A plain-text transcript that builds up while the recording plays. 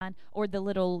fine. Or the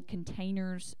little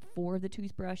containers for the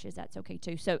toothbrushes, that's okay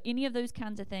too. So any of those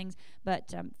kinds of things.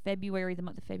 But February, the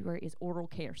month of February, is oral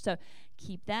care. So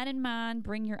keep that in mind.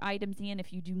 Bring your items in.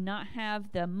 If you do not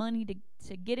have the money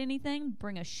to get anything,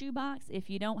 bring a shoebox. If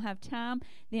you don't have time,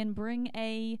 then bring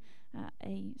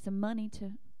some money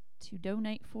to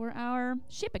donate for our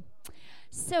shipping.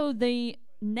 So the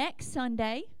next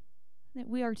Sunday that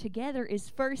we are together is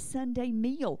First Sunday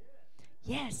Meal.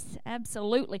 Yes,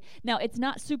 absolutely. Now, it's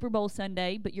not Super Bowl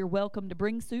Sunday, but you're welcome to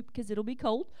bring soup because it'll be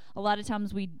cold. A lot of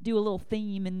times we do a little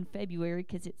theme in February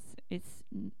because it's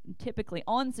typically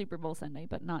on Super Bowl Sunday,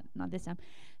 but not this time.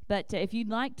 But if you'd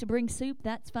like to bring soup,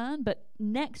 that's fine. But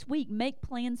next week, make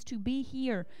plans to be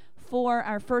here for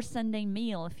our First Sunday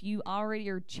Meal. If you already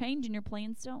are changing your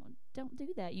plans, don't do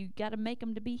that. You got to make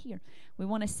them to be here. We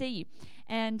want to see you.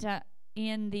 And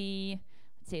in the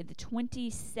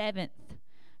 27th,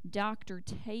 Dr.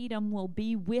 Tatum will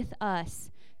be with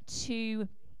us to,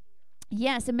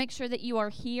 yes, and make sure that you are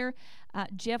here.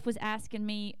 Jeff was asking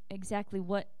me exactly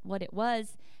what it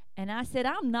was, and I said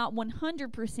I'm not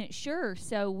 100% sure,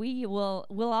 so we'll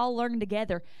all learn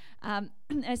together.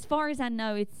 As far as I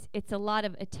know, it's a lot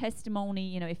of a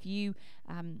testimony. If you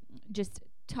just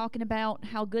talking about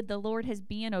how good the Lord has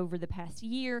been over the past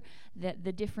year, that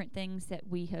the different things that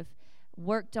we have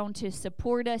worked on to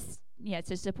support us,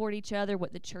 to support each other,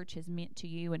 what the church has meant to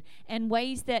you, and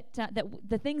ways that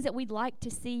the things that we'd like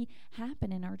to see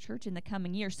happen in our church in the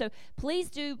coming year. So please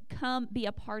do come be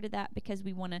a part of that, because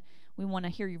we want to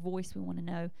hear your voice. We want to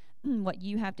know what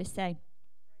you have to say.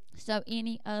 So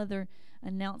any other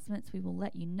announcements, we will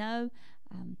let you know.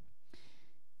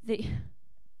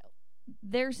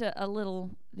 There's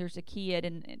a kid,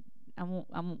 and I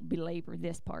won't belabor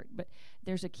this part, but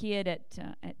there's a kid at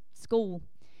school.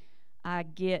 I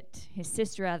get his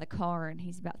sister out of the car, and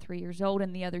he's about 3 years old.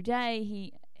 And the other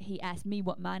day, he asked me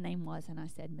what my name was, and I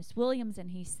said Miss Williams, and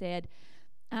he said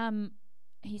I'm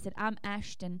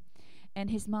Ashton. And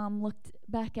his mom looked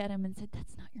back at him and said,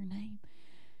 "That's not your name."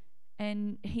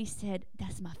 And he said,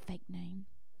 "That's my fake name."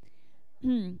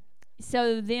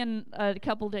 So then a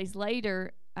couple days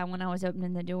later, when I was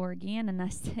opening the door again, and I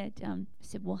said,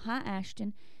 "Well, hi,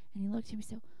 Ashton." And he looked at me and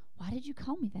said, "Why did you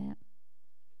call me that?"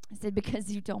 I said, "Because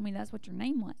you told me that's what your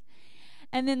name was."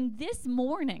 And then this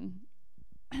morning,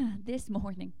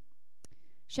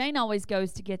 Shane always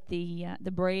goes to get the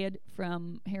bread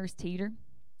from Harris Teeter.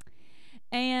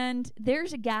 And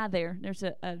there's a guy there.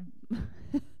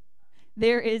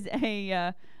 There is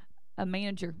a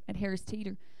manager at Harris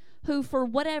Teeter who, for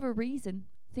whatever reason,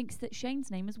 thinks that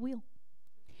Shane's name is Will.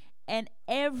 And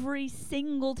every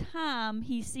single time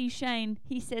he sees Shane,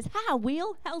 he says, "Hi,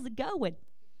 Will, how's it going?"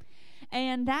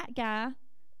 And that guy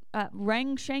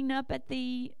rang Shane up at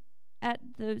the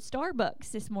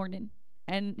Starbucks this morning,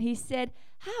 and he said,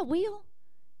 "Hi, Will,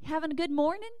 having a good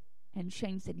morning?" And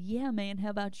Shane said, "Yeah, man, how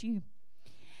about you?"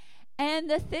 And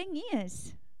the thing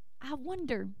is, I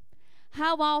wonder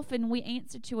how often we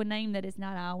answer to a name that is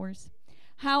not ours,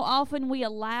 how often we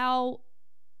allow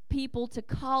people to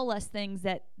call us things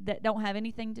that don't have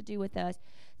anything to do with us,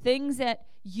 things that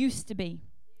used to be,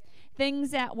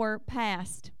 things that were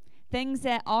past, things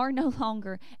that are no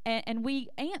longer, and we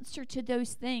answer to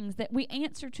those things, that we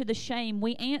answer to the shame,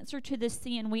 we answer to the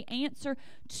sin, we answer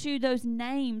to those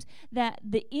names that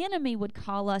the enemy would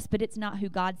call us, but it's not who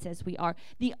God says we are.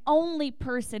 The only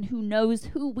person who knows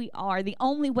who we are, the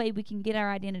only way we can get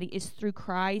our identity is through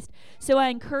Christ. So I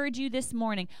encourage you this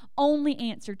morning, only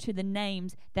answer to the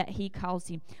names that he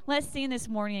calls you. Let's stand this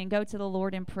morning and go to the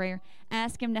Lord in prayer.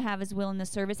 Ask him to have his will in the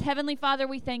service. Heavenly Father,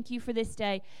 we thank you for this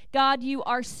day. God, you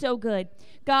are so good.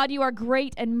 God, you are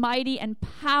great and mighty and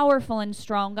powerful and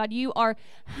strong. God, you are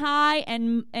high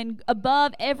and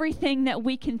above everything that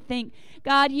we can think.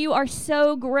 God, you are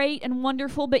so great and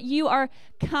wonderful, but you are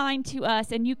kind to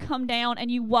us, and you come down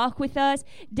and you walk with us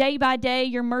day by day.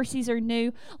 Your mercies are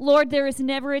new. Lord, there is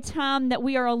never a time that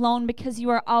we are alone, because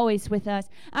you are always with us.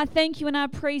 I thank you and I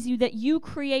praise you that you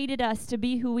created us to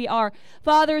be who we are.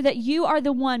 Father, that you are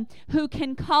the one who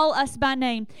can call us by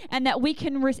name, and that we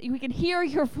can hear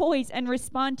your voice and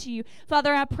respond to you.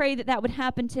 Father, I pray that would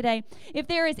happen today. If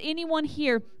there is anyone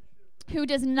here who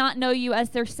does not know you as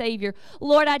their Savior,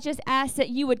 Lord, I just ask that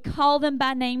you would call them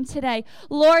by name today.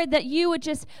 Lord, that you would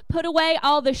just put away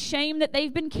all the shame that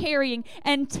they've been carrying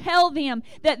and tell them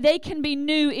that they can be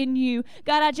new in you.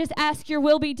 God, I just ask your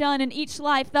will be done in each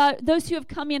life. Those who have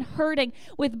come in hurting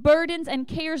with burdens and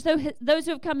cares, those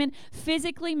who have come in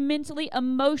physically, mentally,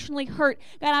 emotionally hurt,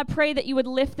 God, I pray that you would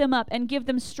lift them up and give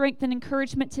them strength and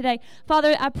encouragement today.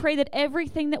 Father, I pray that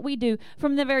everything that we do,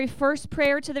 from the very first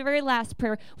prayer to the very last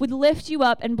prayer, would lift lift you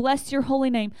up and bless your holy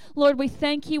name. Lord, we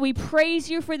thank you. We praise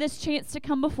you for this chance to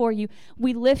come before you.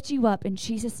 We lift you up in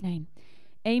Jesus' name.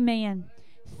 Amen.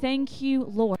 Thank you,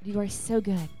 Lord. You are so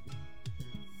good.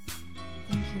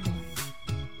 Thank you, Lord.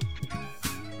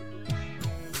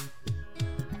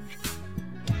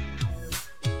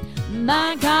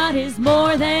 My God is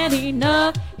more than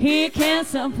enough. He can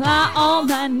supply all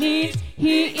my needs.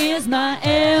 He is my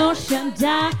El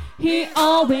Shaddai. He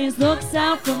always looks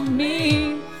out for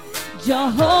me.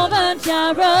 Jehovah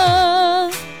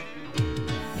Jireh.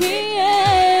 He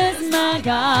is my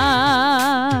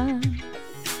God.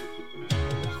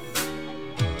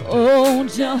 Oh,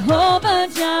 Jehovah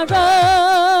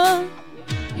Jireh.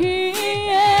 He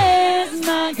is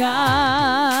my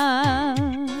God.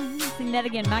 Sing that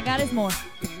again. My God is more.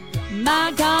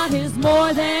 My God is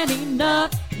more than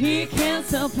enough. He can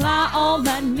supply all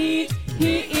my needs.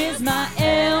 He is my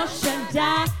El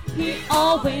Shaddai. He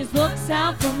always looks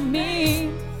out for me.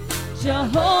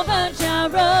 Jehovah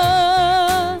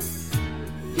Jireh.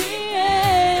 He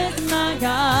is my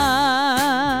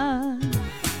God.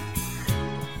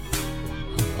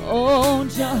 Oh,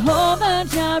 Jehovah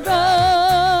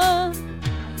Jireh.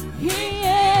 He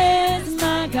is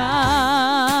my God.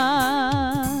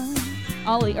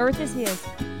 All the earth is His.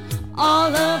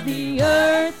 All of the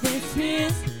earth is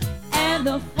His, and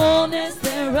the fullness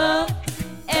thereof.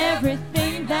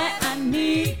 Everything that I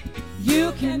need,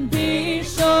 you can be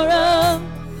sure of.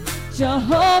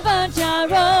 Jehovah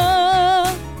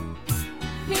Jireh.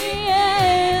 He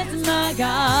is my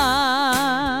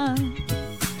God.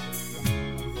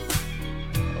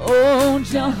 Oh,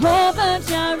 Jehovah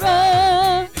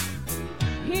Jireh.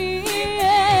 He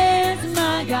is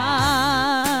my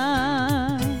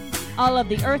God. All of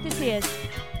the earth is His.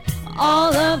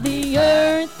 All of the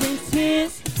earth is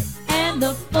His, and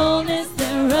the fullness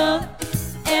thereof.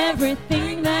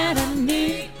 Everything that I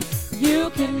need, you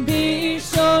can be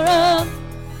sure of.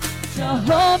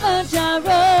 Jehovah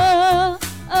Jireh.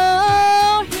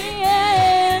 Oh, He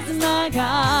is my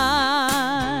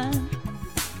God.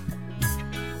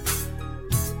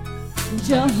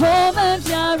 Jehovah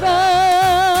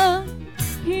Jireh.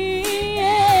 He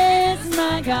is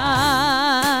my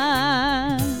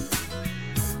God.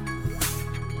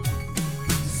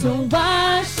 So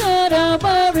why should I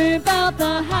worry about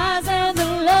the highs and the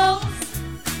lows,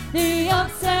 the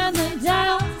ups and the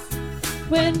downs,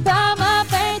 when by my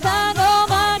faith I know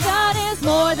my God is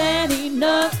more than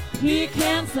enough. He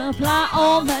can supply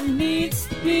all my needs.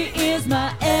 He is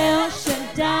my El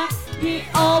Shaddai. He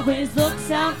always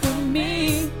looks out for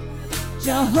me.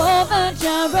 Jehovah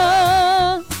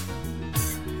Jireh.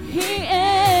 He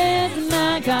is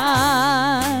my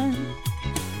God.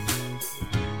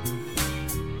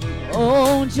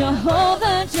 Oh,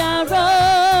 Jehovah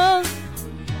Jireh.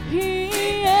 He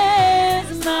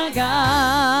is my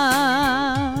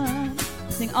God.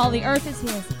 Sing, all the earth is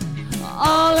His.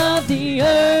 All of the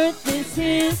earth is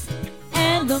His,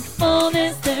 and the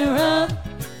fullness thereof.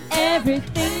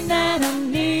 Everything that I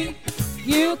need,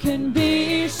 you can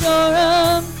be sure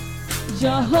of.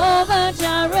 Jehovah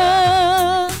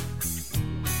Jireh.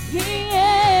 He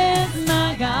is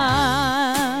my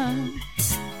God.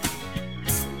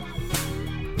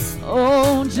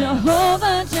 Oh,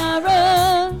 Jehovah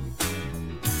Jireh.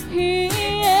 He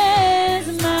is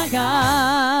my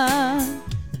God.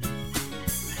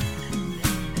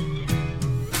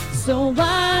 So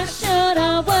why should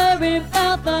I worry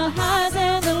about the highs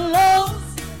and the lows,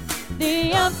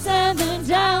 the ups and the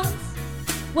downs,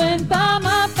 when by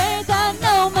my faith I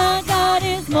know my God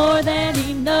is more than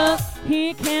enough.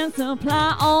 He can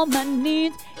supply all my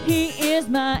needs. He is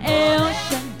my El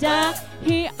Shaddai.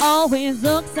 He always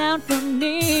looks out for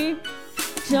me.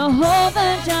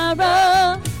 Jehovah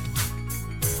Jireh.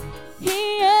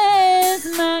 He is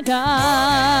my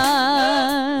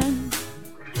God.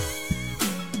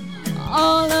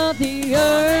 All of the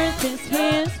earth is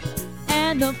His,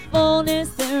 and the fullness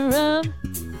thereof.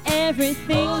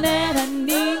 Everything that I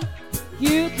need,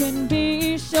 you can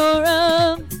be sure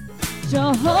of.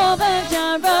 Jehovah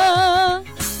Jireh.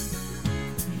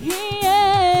 He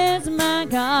is my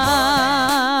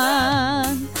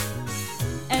God.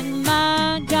 And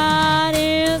my God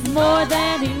is more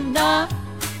than enough.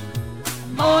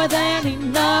 More than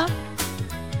enough.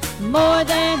 More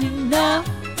than enough.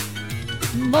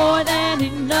 More than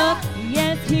enough.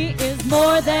 Yes, He is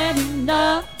more than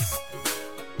enough.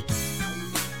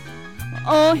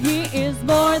 Oh, He is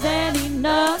more than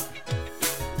enough.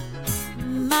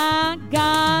 My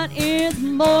God is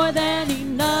more than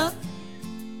enough.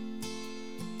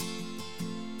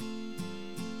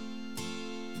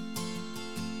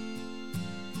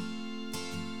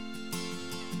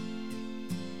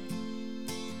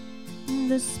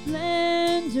 the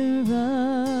splendor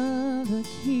of a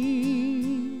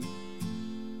king,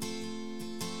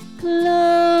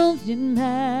 clothed in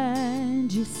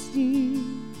majesty.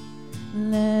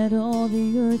 Let all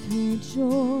the earth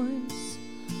rejoice,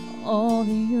 all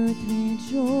the earth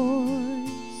rejoice.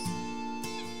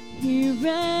 He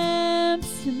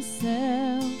wraps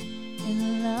himself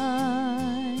in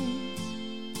light,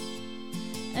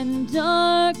 and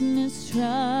darkness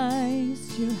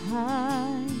tries to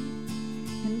hide,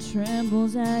 and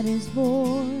trembles at his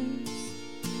voice,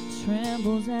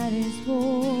 trembles at his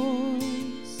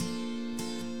voice.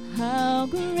 How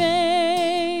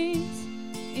great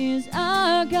is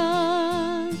our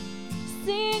God!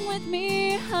 Sing with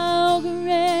me, how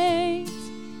great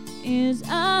is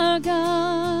our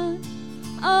God!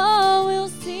 Oh, we'll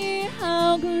see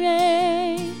how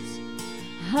great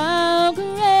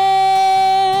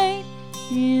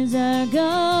is our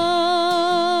God.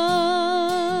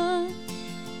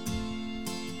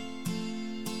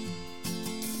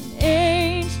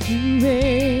 Age to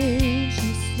age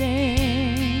he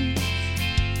stands.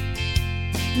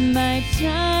 My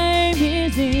time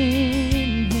is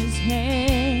in his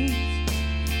hands,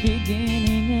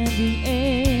 beginning and the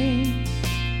end,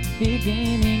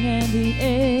 beginning and the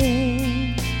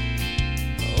end.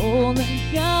 Oh, the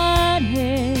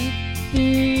Godhead,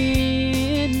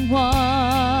 three in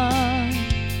one,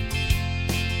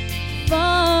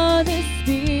 Father,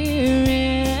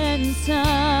 Spirit, and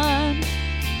Son,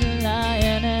 the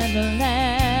Lion and the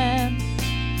Lamb,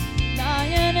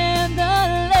 Lion and the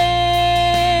Lamb.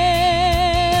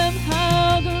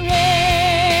 How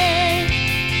great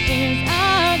is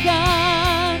our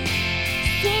God!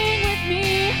 Sing with me,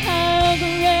 how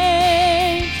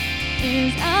great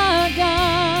is our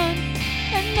God!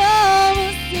 And all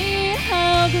will see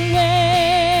how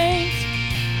great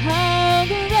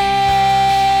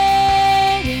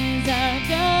is our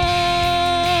God.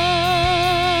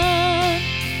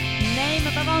 Name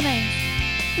above all names.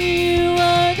 You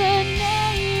are the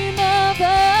name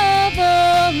above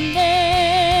all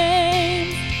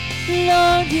names.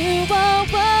 Lord, you are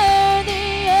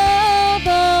worthy of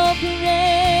all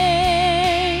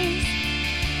praise.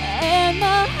 And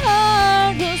my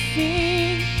heart will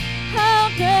sing, how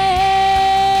great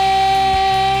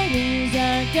is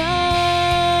our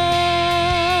God.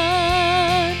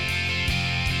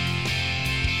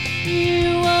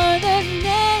 You are the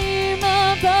name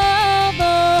above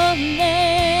all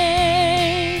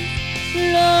names.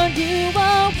 Lord, you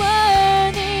are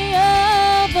worthy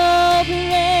of all praise.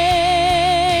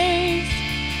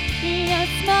 Yes,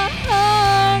 my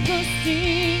heart will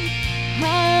sing,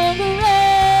 how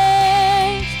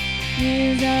great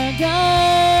is our God.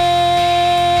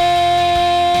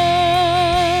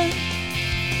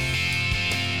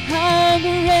 How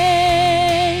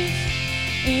great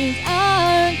is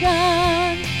our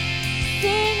God!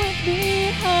 Sing with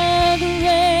me, how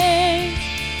great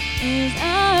is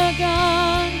our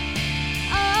God!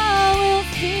 I will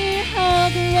see how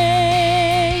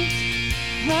great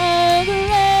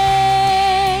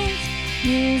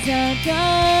is our God!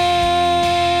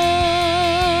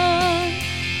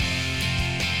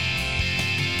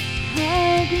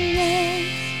 How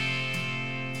great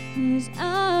is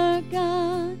our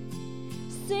God!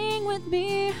 Sing with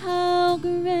me, how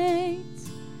great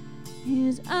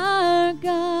is our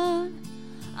God!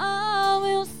 I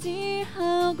will see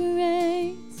how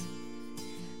great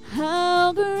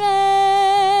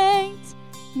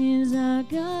is our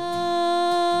God.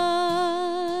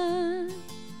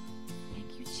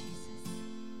 Thank you, Jesus.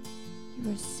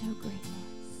 You are so great,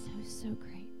 Lord. So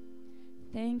great.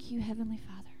 Thank you, Heavenly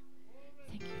Father.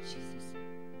 Thank you, Jesus.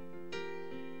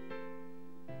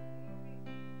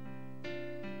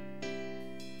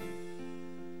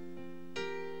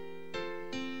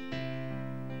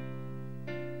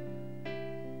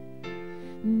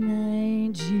 My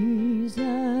Jesus,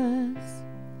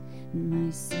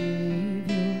 my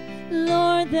Savior,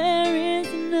 Lord, there is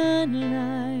none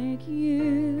like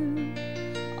you.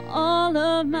 All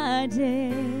of my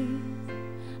days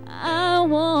I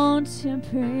want to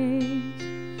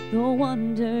praise the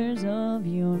wonders of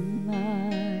your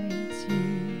mighty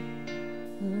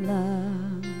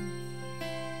love.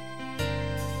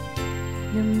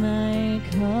 You're my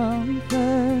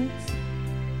comfort,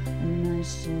 my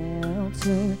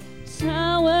shelter,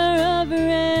 tower of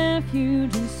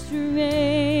refuge and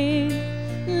strength.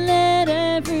 Let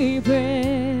every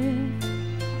breath,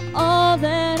 all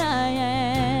that I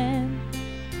am,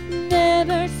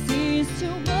 never cease to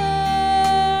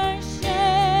worship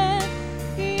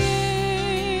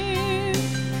you.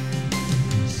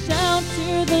 Shout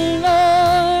to the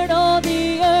Lord, all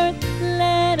the earth,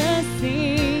 let us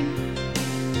sing.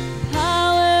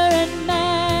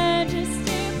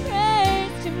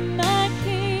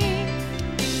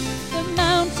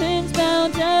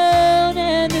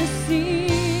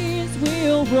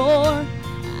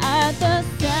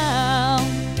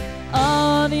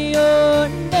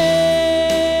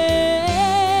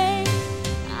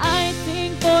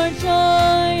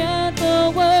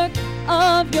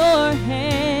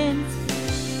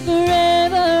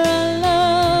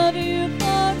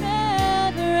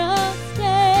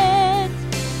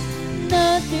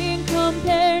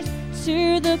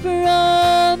 to the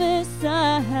promise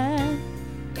I have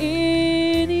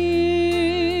in you.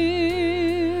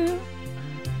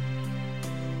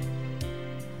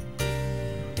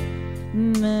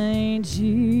 My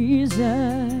Jesus,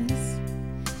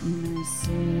 my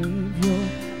Savior,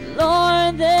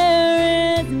 Lord,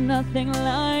 there is nothing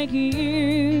like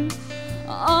you.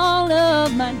 All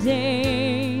of my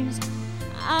days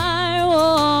I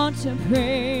want to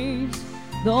praise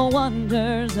the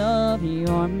wonders of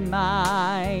your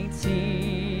mighty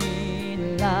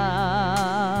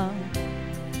love.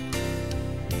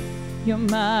 You're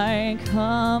my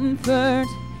comfort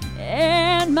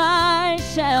and my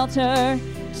shelter,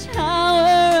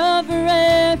 tower of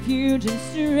refuge and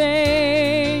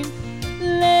strength.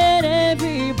 Let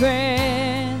every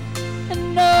breath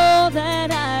know that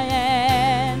I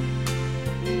am,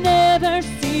 never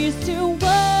cease to worship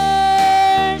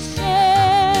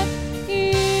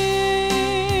you.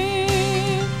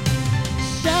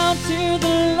 Shout to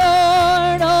the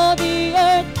Lord, all the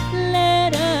earth,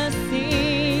 let us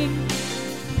sing.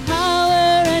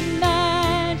 Power and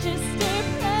majesty,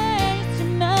 praise to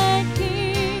my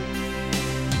King.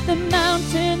 The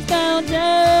mountains bow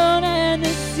down and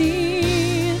the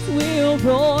seas will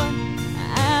roar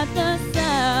at the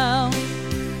sound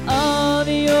of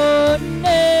your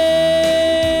name.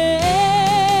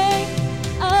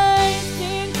 I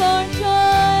sing for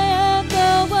joy at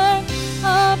the work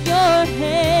of your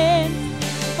hands.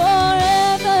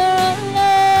 Forever I'll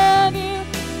love you,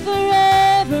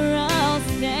 forever I'll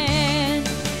stand.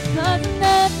 'Cause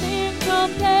nothing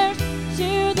compares to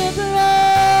the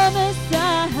promise I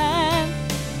have.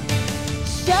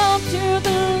 Shout to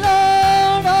the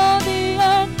Lord, all the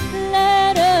earth,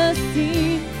 let us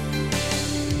sing.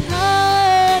 Power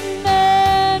and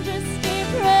majesty,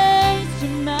 praise to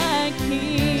my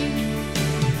King.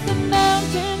 The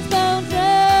mountains bow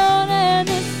down and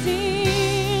the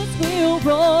seas will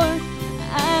roar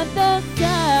at the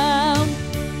sound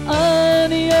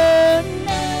of your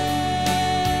name.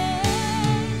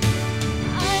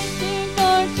 I sing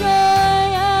for joy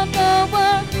at the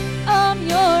work of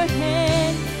your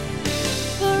hand.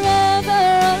 Forever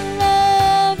I'll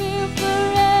love you,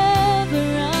 forever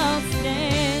I'll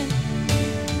stand.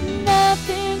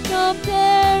 Nothing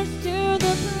compares to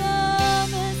the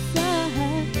promise I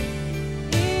have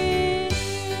in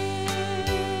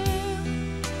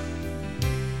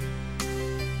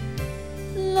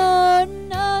you. Lord,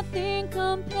 nothing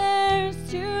compares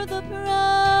to the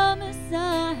promise I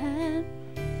have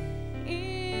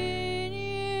in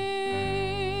you.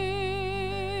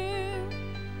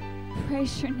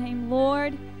 Praise your name,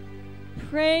 Lord.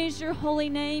 Praise your holy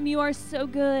name. You are so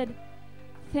good.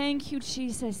 Thank you,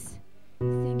 Jesus.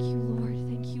 Thank you, Lord.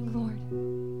 Thank you, Lord.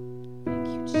 Thank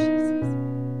you, Jesus.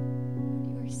 Lord,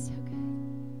 you are so good.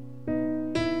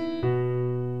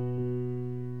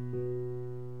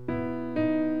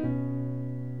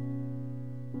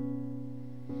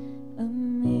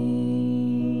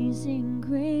 Amazing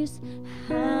grace,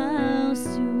 how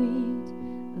sweet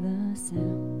the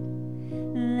sound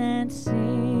that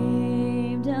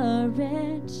saved a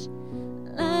wretch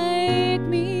like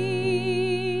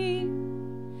me.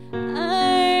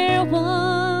 I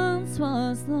once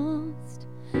was lost,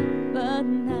 but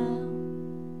now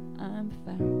I'm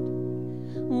found.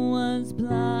 Was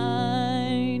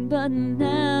blind, but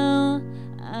now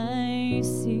I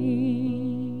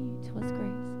see.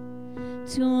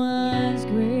 'Twas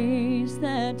grace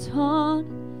that taught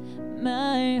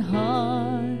my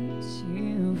heart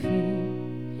to fear,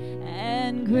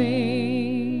 and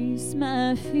grace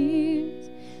my fears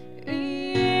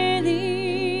relieved.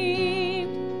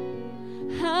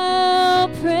 How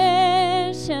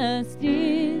precious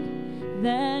did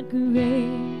that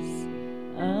grace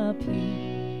appear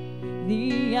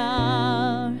the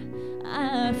hour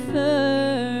I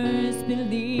first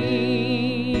believed.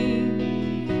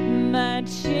 My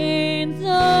chains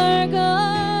are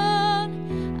gone,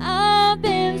 I've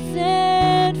been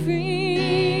set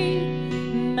free.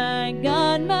 My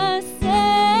God, my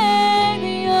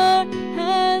Savior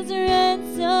has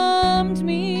ransomed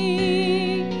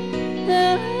me.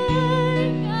 The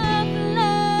work of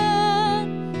love,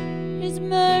 His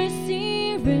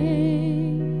mercy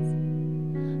reigns,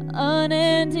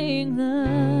 unending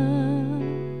love,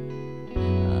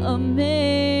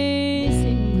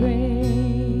 amazing grace.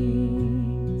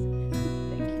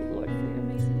 Thank you, Lord, for your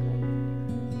amazing grace.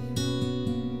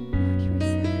 Lord, you are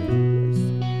so good.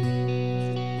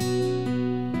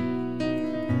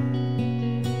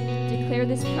 Declare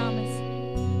this promise.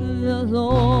 The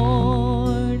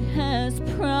Lord has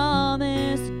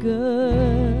promised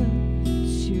good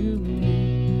to me.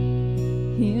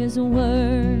 His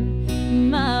word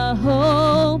my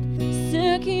hope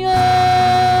secures.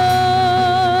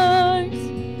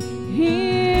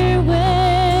 Here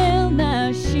will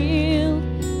my shield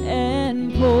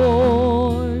and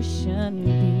portion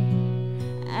be,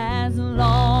 as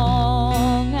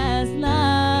long as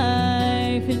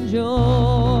life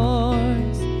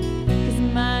endures. 'Cause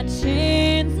my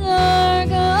chains are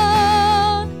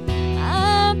gone,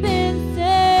 I've been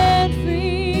set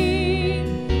free.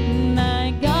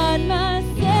 My God, my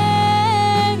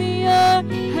Savior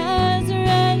has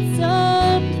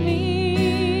ransomed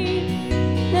me.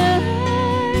 The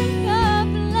light of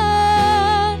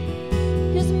love,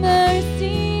 His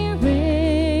mercy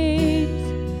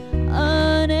reigns,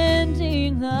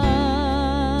 unending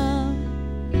love,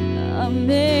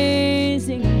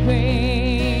 amazing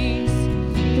grace.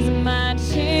 'Cause my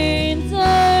chains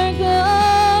are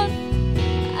gone,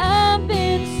 I've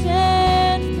been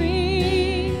set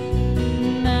free.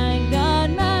 My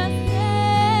God, my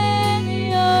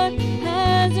Savior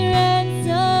has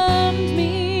ransomed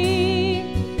me.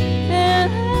 The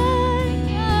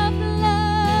light of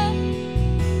love,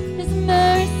 His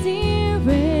mercy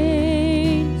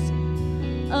reigns,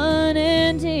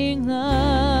 unending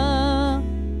love,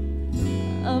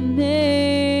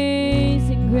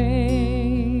 amazing grace.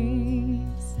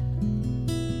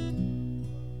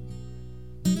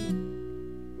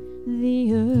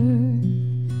 The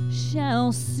earth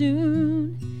shall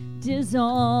soon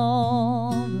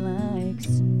dissolve like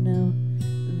snow.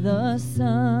 The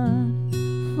sun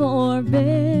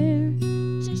forbear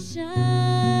to shine,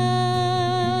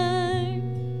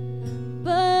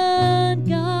 but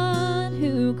God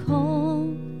who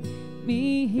called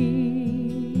me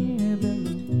here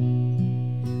below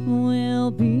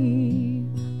will be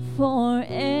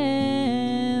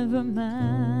forever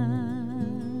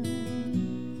mine,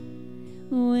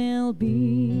 will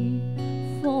be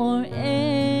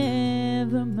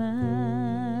forever mine.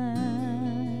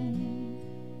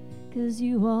 'Cause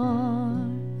you are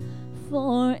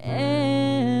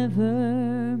forever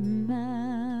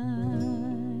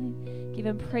mine. Give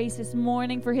Him praise this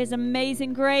morning for His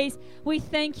amazing grace. We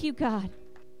thank you, God.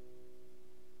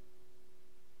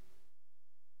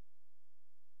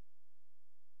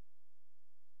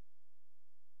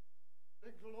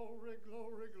 Glory,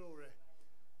 glory, glory.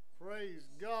 Praise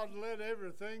God. Let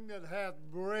everything that hath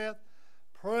breath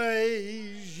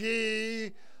praise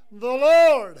ye the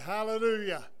Lord.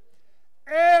 Hallelujah.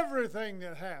 Everything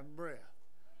that hath breath.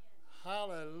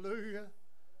 Hallelujah.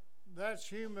 That's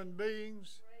human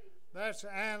beings. That's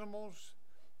animals.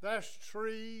 That's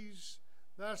trees.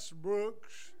 That's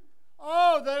brooks.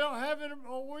 Oh, they don't have it.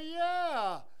 Oh, well,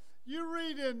 yeah. You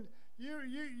read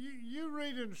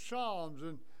in Psalms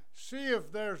and see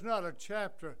if there's not a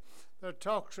chapter that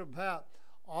talks about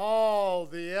all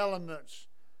the elements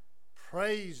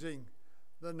praising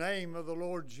the name of the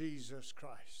Lord Jesus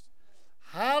Christ.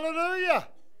 Hallelujah!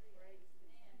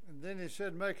 And then he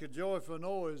said, make a joyful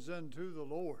noise unto the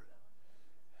Lord.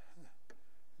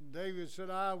 And David said,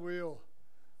 I will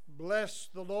bless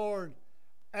the Lord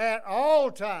at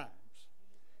all times.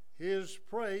 His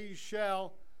praise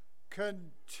shall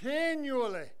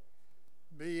continually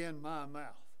be in my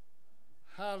mouth.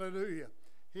 Hallelujah.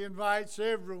 He invites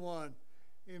everyone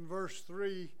in verse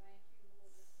 3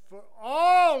 for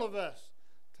all of us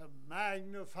to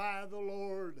magnify the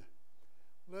Lord.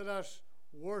 Let us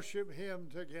worship Him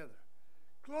together.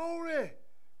 Glory,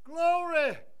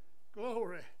 glory,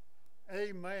 glory.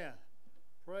 Amen.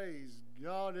 Praise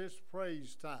God. It's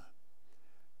praise time.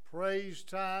 Praise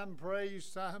time, praise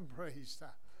time, praise time.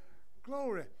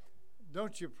 Glory.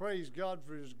 Don't you praise God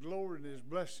for His glory and His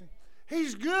blessing?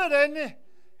 He's good, isn't He?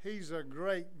 He's a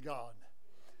great God.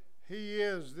 He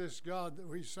is this God that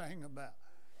we sang about.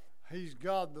 He's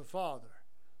God the Father,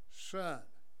 Son,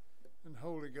 and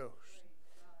Holy Ghost.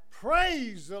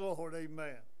 Praise the Lord,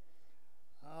 amen.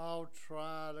 I'll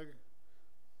try to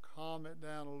calm it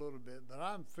down a little bit, but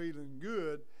I'm feeling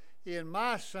good in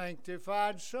my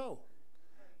sanctified soul.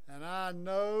 And I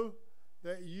know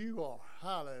that you are.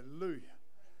 Hallelujah.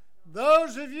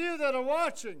 Those of you that are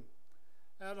watching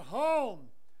at home,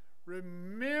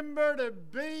 remember to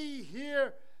be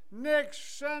here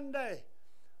next Sunday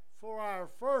for our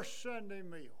first Sunday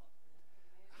meal.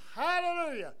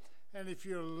 Hallelujah. And if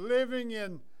you're living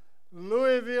in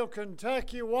Louisville,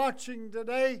 Kentucky, watching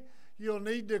today, you'll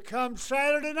need to come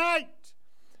Saturday night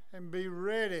and be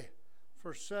ready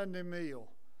for Sunday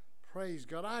meal. Praise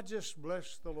God. I just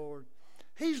bless the Lord.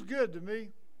 He's good to me.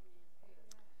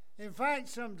 In fact,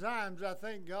 sometimes I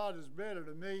think God is better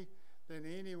to me than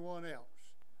anyone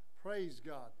else. Praise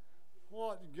God.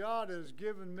 What God has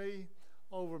given me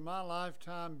over my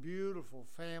lifetime, beautiful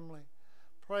family.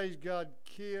 praise God,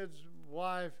 kids,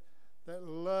 wife that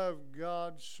love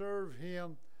God, serve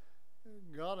Him.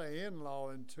 Got an in-law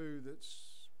in too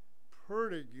that's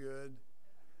pretty good.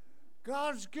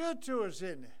 God's good to us,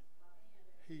 isn't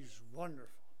He? He's wonderful.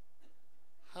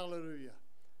 Hallelujah.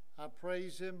 I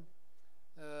praise Him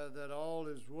that all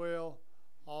is well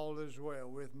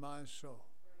with my soul.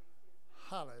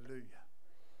 Hallelujah.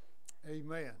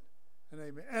 Amen and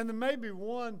amen. And there may be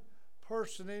one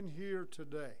person in here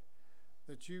today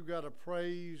that you got a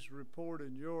praise report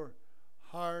in your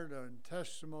heart and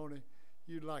testimony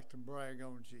you'd like to brag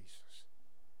on Jesus.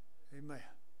 Amen.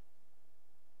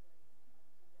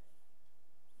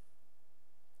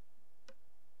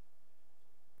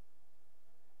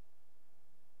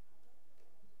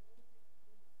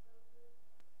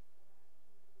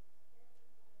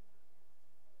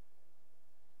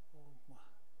 Oh my.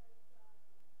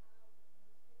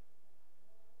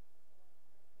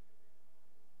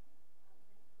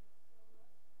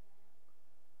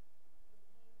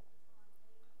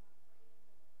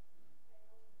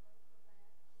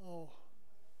 Oh,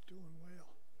 doing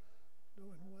well. Doing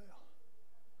well.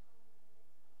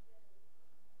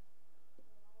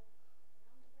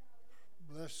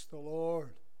 Bless the Lord.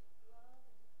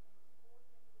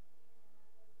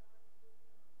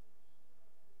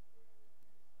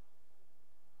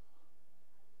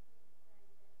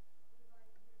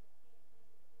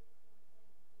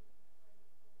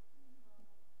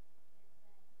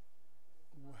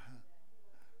 Wow.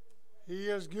 He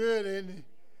is good, isn't He?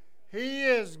 He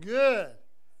is good.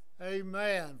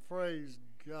 Amen. Praise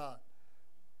God.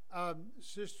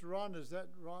 Sister Rhonda, is that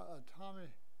Tommy?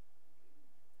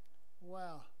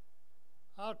 Wow.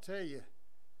 I'll tell you,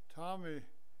 Tommy,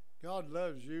 God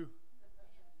loves you.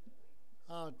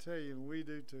 I'll tell you, and we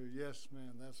do too. Yes,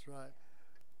 ma'am, that's right.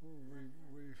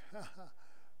 We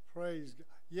praise God.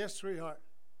 Yes, sweetheart.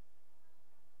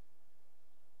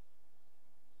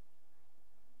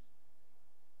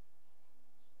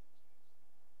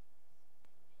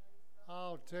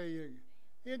 I'll tell you,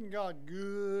 isn't God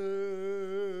good?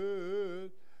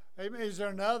 Amen. Is there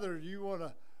another you want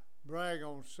to brag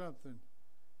on something?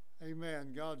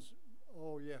 Amen. God's,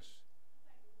 oh, yes.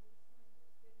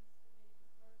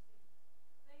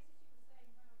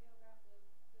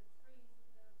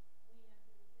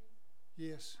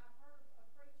 Yes.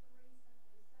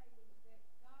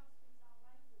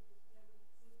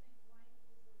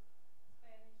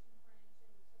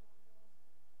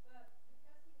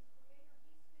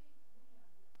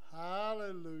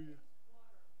 Hallelujah.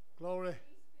 Glory.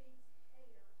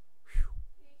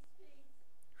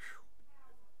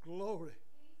 Glory.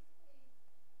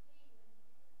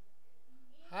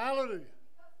 Hallelujah.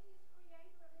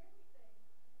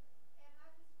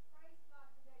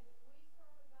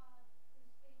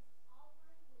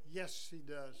 Yes, He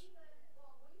does.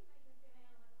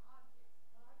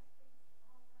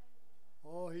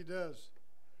 Oh, He does.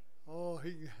 Oh,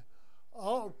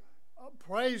 oh,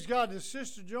 praise God. The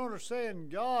Sister Jonah saying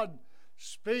God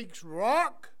speaks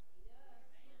rock.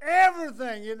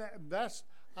 Everything. You know,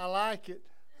 I like it.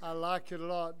 I like it a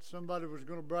lot. Somebody was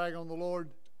going to brag on the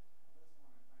Lord.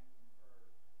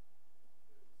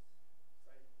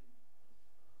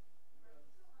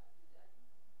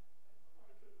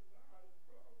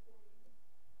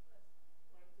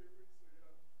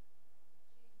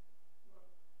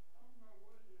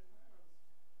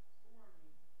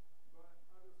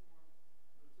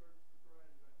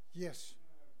 Yes.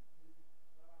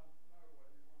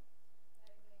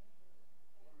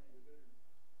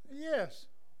 Yes.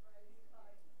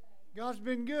 God's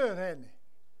been good, hasn't He?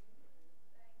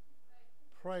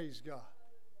 Praise God.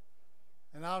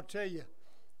 And I'll tell you,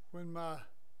 when my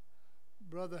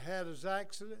brother had his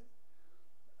accident,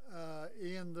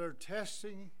 in their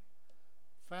testing,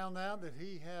 found out that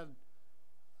he had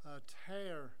a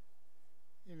tear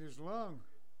in his lung,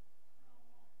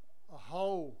 a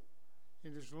hole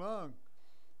in his lung.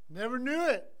 Never knew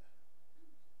it.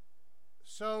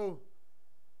 So,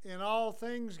 in all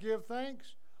things give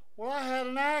thanks. Well, I had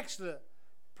an accident.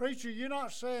 Preacher, you're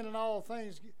not saying in all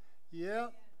things. Yeah,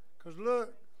 because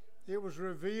look, it was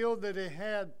revealed that he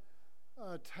had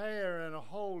a tear and a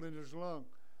hole in his lung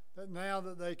that now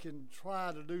that they can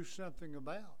try to do something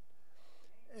about.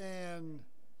 And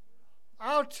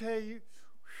I'll tell you,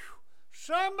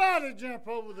 somebody jump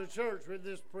over the church with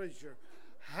this preacher.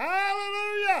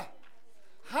 Hallelujah!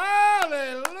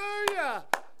 Hallelujah!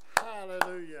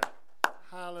 Hallelujah!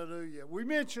 Hallelujah. We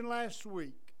mentioned last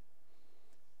week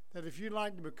that if you'd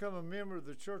like to become a member of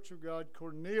the Church of God,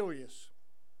 Cornelius,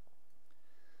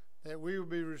 that we will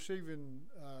be receiving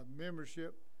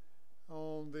membership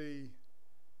on the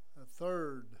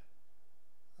 3rd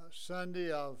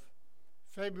Sunday of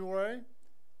February,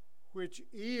 which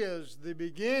is the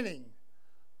beginning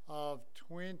of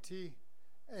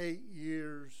 28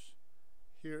 years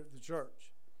here at the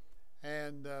church.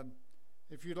 And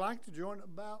if you'd like to join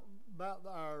about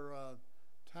our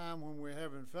time when we're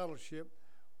having fellowship,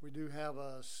 we do have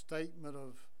a statement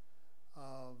of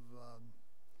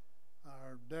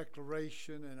our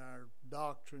declaration and our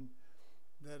doctrine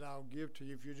that I'll give to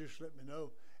you if you just let me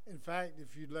know. In fact,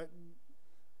 if you'd let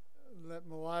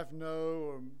my wife know,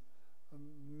 or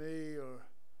me, or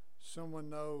someone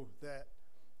know that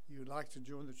you'd like to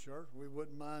join the church, we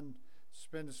wouldn't mind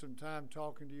spending some time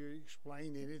talking to you,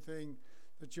 explain anything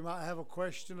that you might have a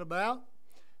question about.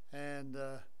 And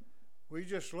we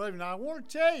just love you. Now, I want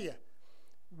to tell you,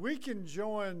 we can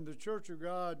join the Church of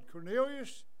God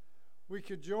Cornelius. We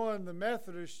could join the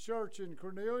Methodist Church in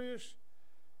Cornelius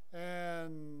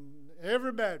and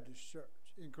every Baptist church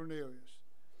in Cornelius.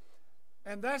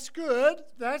 And that's good.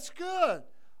 That's good.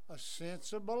 A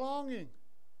sense of belonging.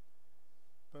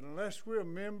 But unless we're a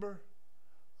member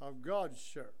of God's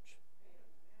church,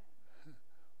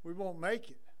 we won't make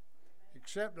it.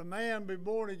 Except a man be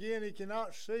born again, he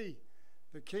cannot see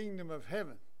the kingdom of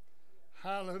heaven.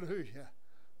 Hallelujah.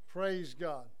 Praise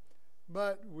God.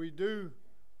 But we do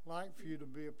like for you to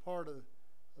be a part of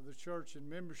the church and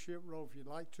membership role if you'd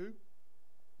like to.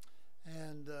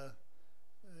 And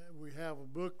we have a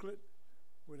booklet.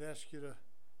 We'd ask you to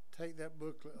take that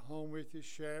booklet home with you,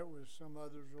 share it with some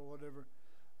others or whatever.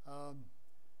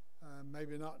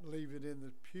 Maybe not leave it in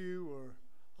the pew or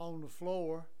on the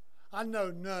floor. I know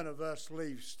none of us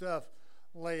leave stuff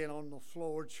laying on the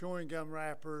floor, chewing gum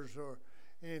wrappers or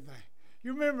anything.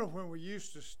 You remember when we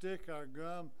used to stick our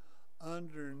gum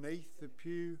underneath the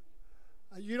pew?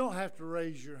 You don't have to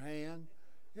raise your hand,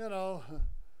 you know.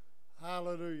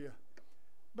 Hallelujah.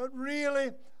 But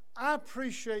really, I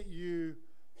appreciate you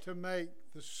to make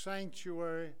the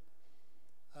sanctuary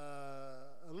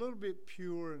a little bit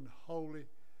pure and holy.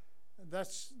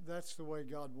 That's the way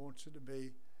God wants it to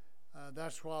be.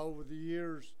 That's why over the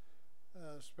years,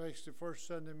 especially the first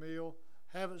Sunday meal,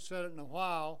 haven't said it in a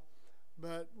while,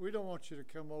 but we don't want you to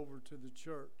come over to the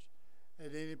church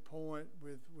at any point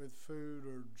with food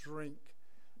or drink.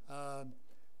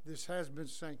 This has been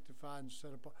sanctified and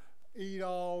set apart. Eat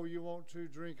all you want to,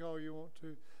 drink all you want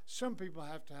to. Some people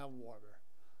have to have water.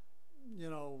 You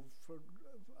know,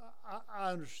 I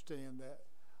understand that.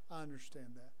 I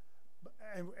understand that.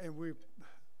 And we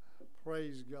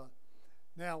praise God.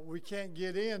 Now, we can't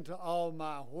get into all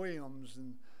my whims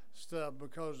and stuff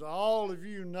because all of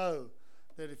you know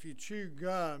that if you chew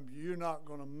gum, you're not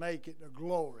going to make it to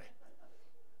glory.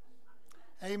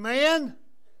 Amen?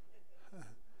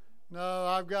 No,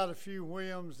 I've got a few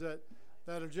whims that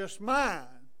are just mine.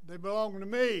 They belong to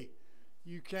me.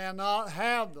 You cannot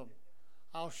have them.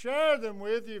 I'll share them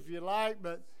with you if you like,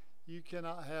 but you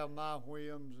cannot have my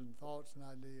whims and thoughts and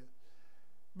ideas.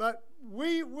 But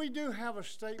we do have a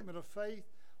statement of faith,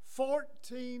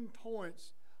 14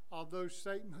 points of those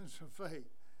statements of faith.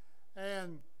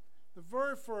 And the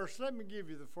very first, let me give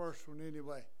you the first one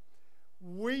anyway.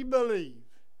 We believe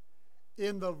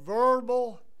in the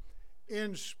verbal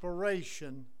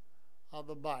inspiration of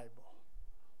the Bible.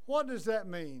 What does that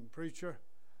mean, preacher?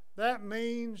 That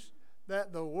means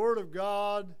that the Word of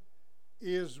God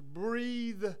is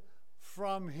breathed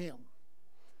from Him.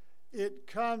 It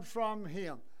comes from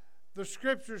Him. The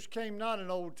Scriptures came not in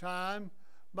old time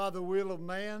by the will of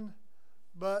man,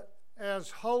 but as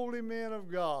holy men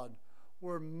of God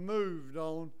were moved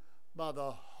on by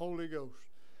the Holy Ghost.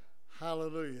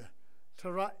 Hallelujah.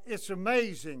 It's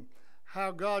amazing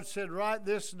how God said, write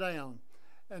this down.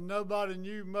 And nobody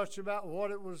knew much about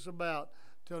what it was about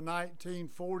till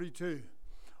 1942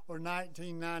 or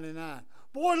 1999.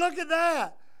 Boy, look at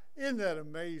that. Isn't that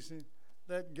amazing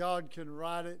that God can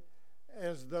write it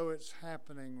as though it's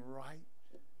happening right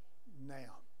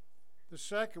now? The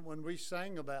second one we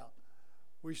sang about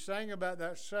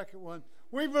that second one.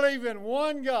 We believe in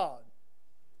one God,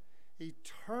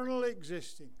 eternally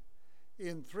existing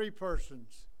in three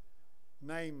persons,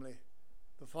 namely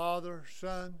the Father,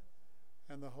 Son,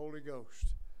 and the Holy Ghost.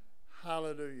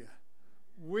 Hallelujah.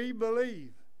 We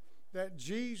believe that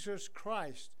Jesus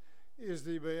Christ is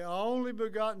the only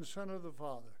begotten Son of the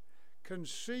Father,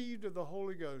 conceived of the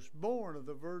Holy Ghost, born of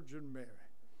the Virgin Mary,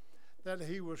 that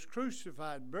He was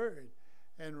crucified, buried,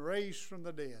 and raised from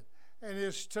the dead, and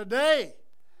is today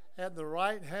at the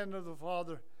right hand of the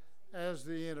Father as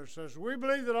the intercessor. We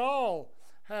believe that all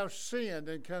have sinned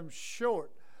and come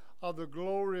short of the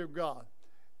glory of God,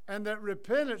 and that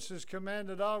repentance is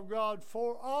commanded of God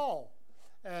for all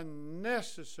and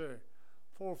necessary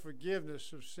for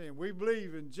forgiveness of sin. We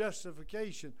believe in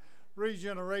justification,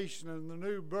 regeneration, and the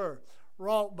new birth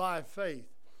wrought by faith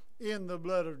in the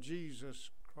blood of Jesus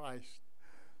Christ.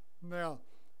 Now,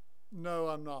 no,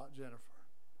 I'm not, Jennifer.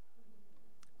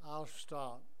 I'll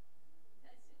stop.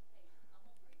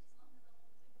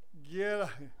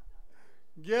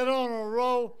 Get on a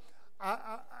roll.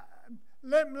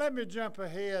 Let me jump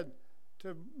ahead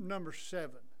to number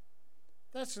 7.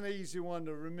 That's an easy one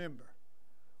to remember.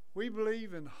 We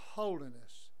believe in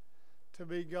holiness to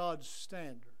be God's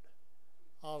standard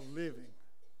of living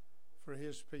for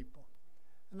His people.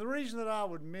 And the reason that I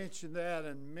would mention that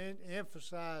and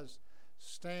emphasize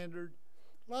standard,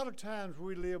 a lot of times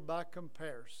we live by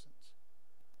comparisons.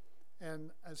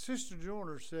 And Sister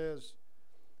Joyner says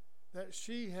that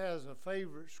she has a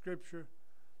favorite scripture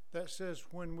that says,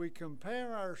 when we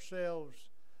compare ourselves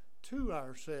to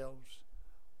ourselves,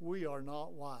 we are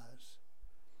not wise.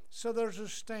 So there's a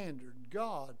standard.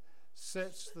 God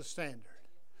sets the standard.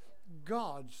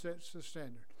 God sets the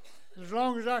standard. As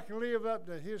long as I can live up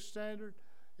to His standard,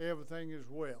 everything is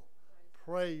well.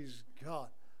 Praise God.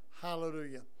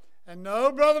 Hallelujah. And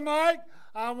no, Brother Mike,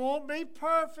 I won't be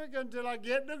perfect until I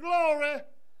get to glory,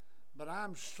 but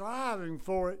I'm striving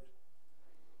for it.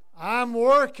 I'm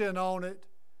working on it.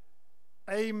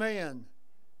 Amen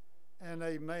and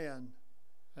amen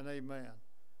and amen.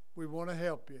 We want to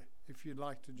help you if you'd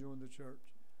like to join the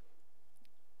church.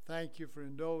 Thank you for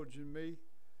indulging me.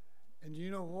 And you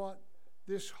know what?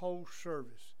 This whole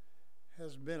service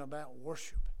has been about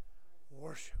worship.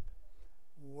 Worship.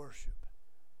 Worship.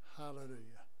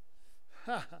 Hallelujah.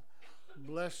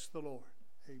 Bless the Lord.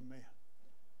 Amen.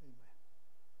 Amen.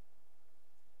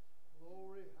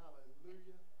 Glory.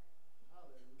 Hallelujah.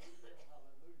 Hallelujah.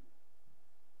 Hallelujah.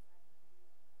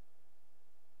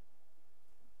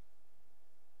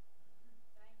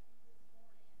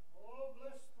 Oh,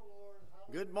 bless the Lord.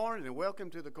 Hallelujah. Good morning and welcome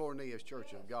to the Cornelius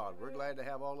Church of God. We're glad to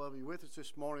have all of you with us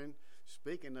this morning.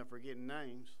 Speaking of forgetting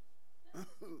names,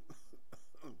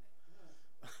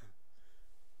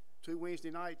 2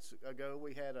 Wednesday nights ago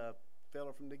we had a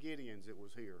fellow from the Gideons that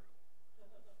was here.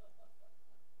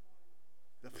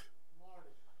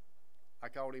 I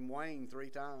called him Wayne 3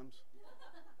 times.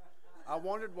 I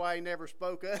wondered why he never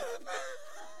spoke up.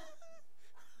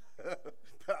 But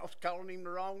I was calling him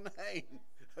the wrong name.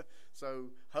 So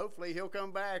hopefully he'll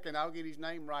come back and I'll get his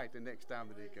name right the next time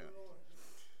that he comes.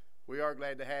 We are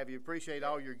glad to have you. Appreciate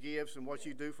all your gifts and what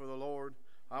you do for the Lord.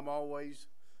 I'm always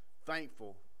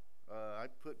thankful. I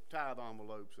put tithe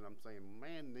envelopes and I'm saying,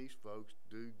 man, these folks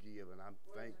do give, and I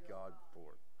thank God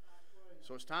for it.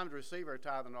 So it's time to receive our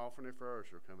tithe and offering if our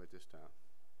usher come at this time.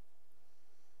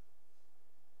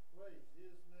 Praise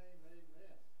His name,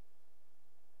 amen.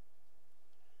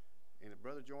 And if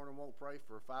Brother Joyner won't pray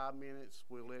for 5 minutes,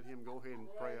 we'll let him go ahead and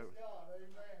pray over. Praise God,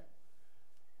 amen.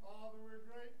 Father, we're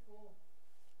grateful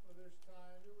for this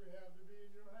time that we have to be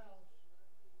in your house.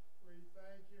 We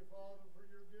thank you, Father, for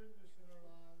your goodness in our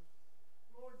lives.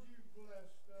 Lord, you've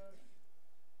blessed us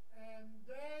and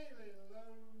daily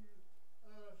load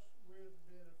us with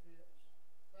benefits.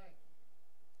 Thank you.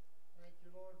 Thank you,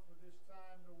 Lord, for this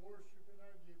time to worship in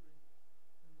our giving.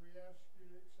 And we ask you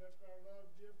to accept our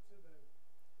love gift today.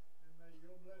 And may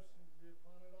your blessings be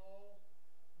upon it all,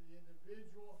 the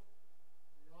individual,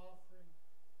 the offering.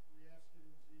 We ask it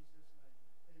in Jesus' name.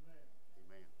 Amen.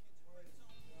 Amen. Praise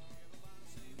God.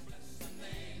 Bless the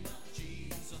name of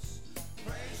Jesus.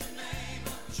 Praise the name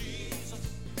of Jesus.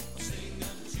 Sing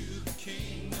unto the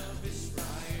King of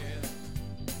Israel.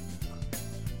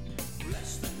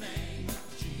 Bless the name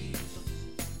of Jesus.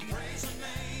 Praise the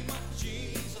name of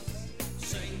Jesus.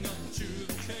 Sing unto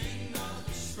the King of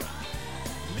Israel.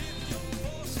 Lift your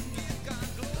voice and give God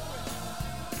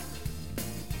glory.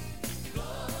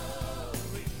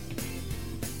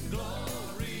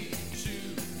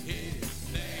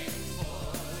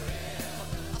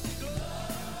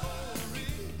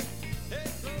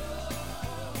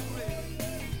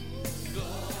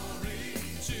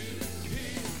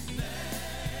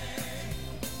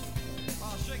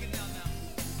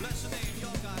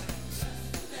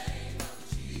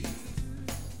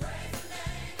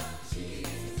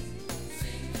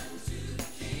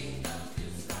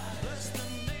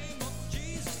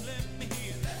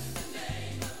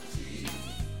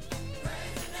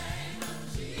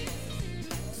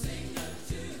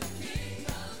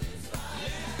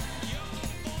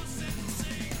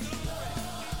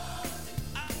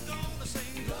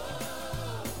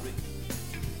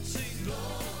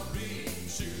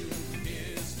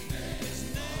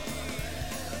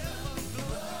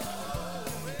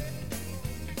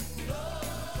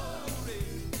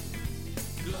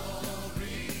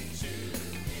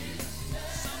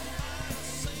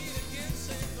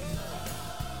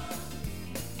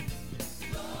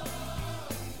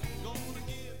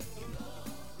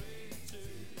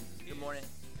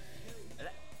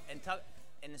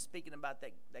 And speaking about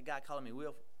that guy calling me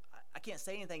Will, I can't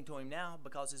say anything to him now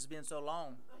because it's been so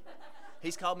long.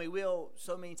 He's called me Will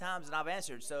so many times and I've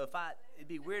answered. So it'd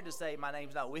be weird to say my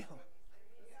name's not Will.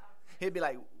 He'd be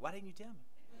like, why didn't you tell me?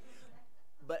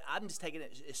 But I'm just taking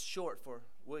it as short for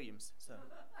Williams. So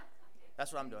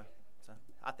that's what I'm doing. So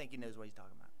I think he knows what he's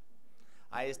talking about.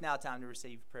 All right, it's now time to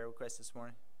receive prayer requests this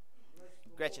morning.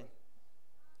 Gretchen.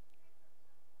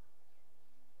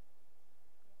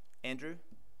 Andrew?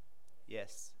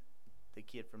 Yes. The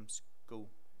kid from school.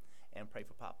 And pray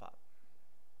for Pop Pop.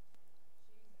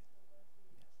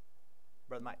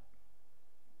 Brother Mike.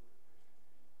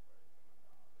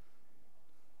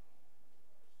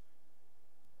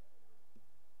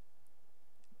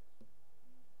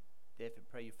 Definitely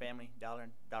pray your family,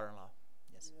 daughter-in-law.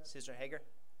 Yes. Sister Hager.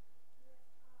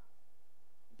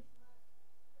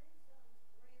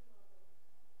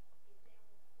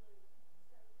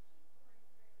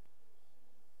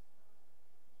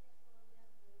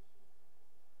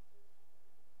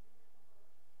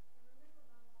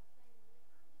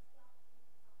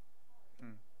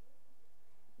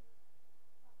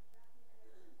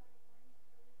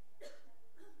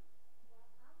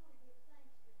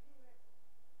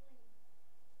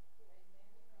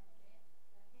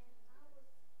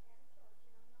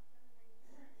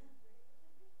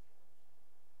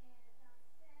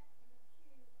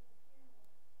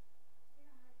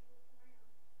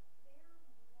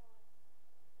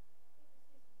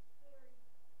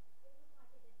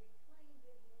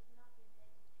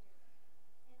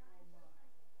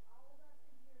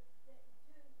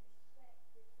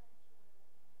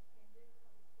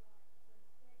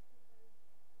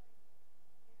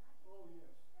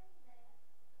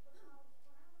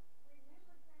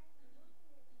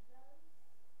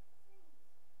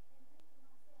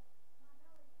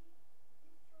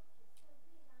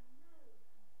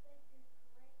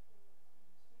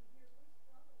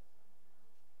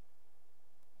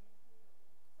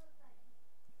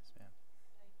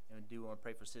 Do you want to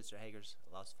pray for Sister Hager's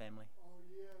lost family? Oh,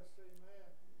 yes,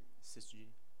 amen. Sister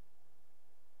Judy?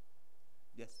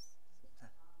 Yes. My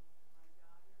daughter, and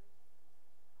my grandchildren.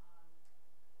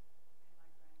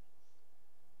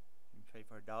 You pray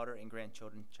for her daughter and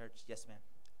grandchildren, church? Yes, ma'am.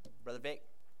 Brother Vic?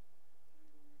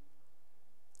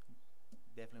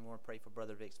 Definitely want to pray for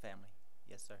Brother Vic's family.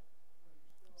 Yes, sir.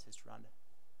 Sister Rhonda?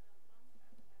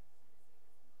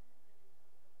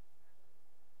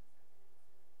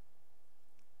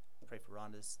 Pray for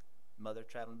Rhonda's mother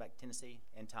traveling back to Tennessee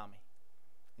and Tommy.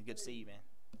 And good to see you, man.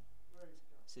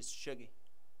 Sister Shuggy.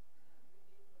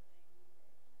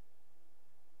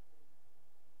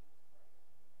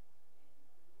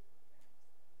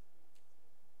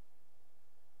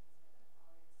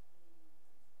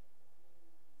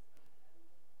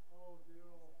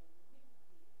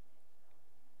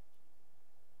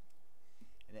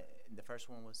 And the first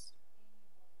one was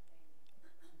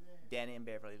Danny and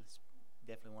Beverly. Let's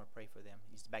definitely want to pray for them.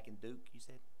 He's back in Duke, you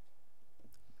said?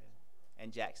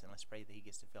 And Jackson. Let's pray that he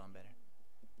gets to feeling better.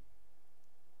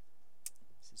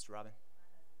 Sister Robin.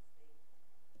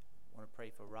 Want to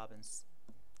pray for Robin's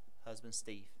husband,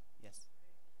 Steve. Yes.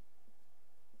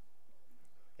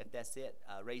 If that's it,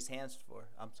 raise hands for,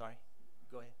 I'm sorry.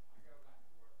 Go ahead. I go back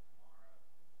to work tomorrow,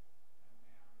 and then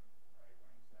right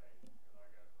Wednesday, because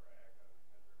I go for echo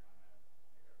because they're going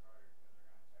to take my heart and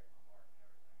everything.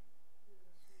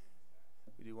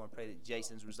 We do want to pray that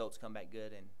Jason's results come back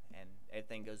good and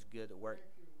everything goes good at work.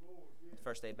 The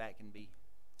first day back can be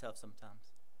tough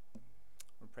sometimes.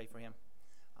 We'll pray for him.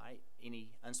 All right.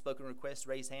 Any unspoken requests,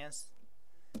 raise hands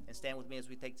and stand with me as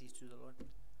we take these to the Lord.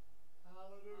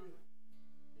 Hallelujah.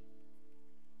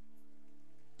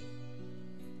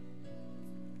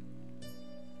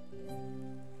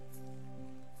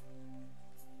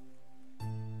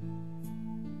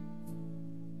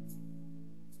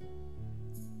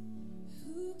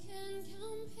 Who can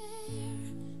compare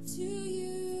to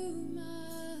you,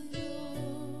 my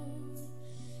Lord?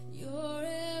 You're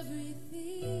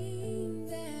everything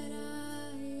that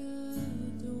I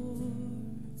adore,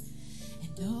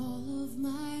 and all of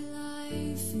my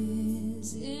life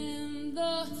is in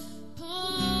the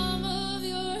palm of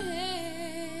your hand.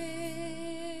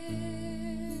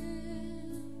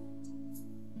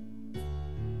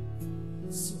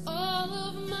 So all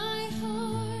of my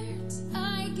heart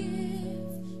I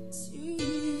give to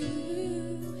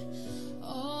you,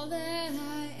 all that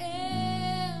I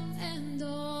am and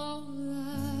all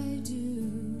I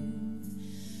do.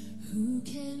 Who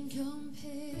can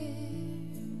compare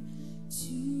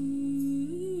to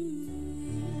you?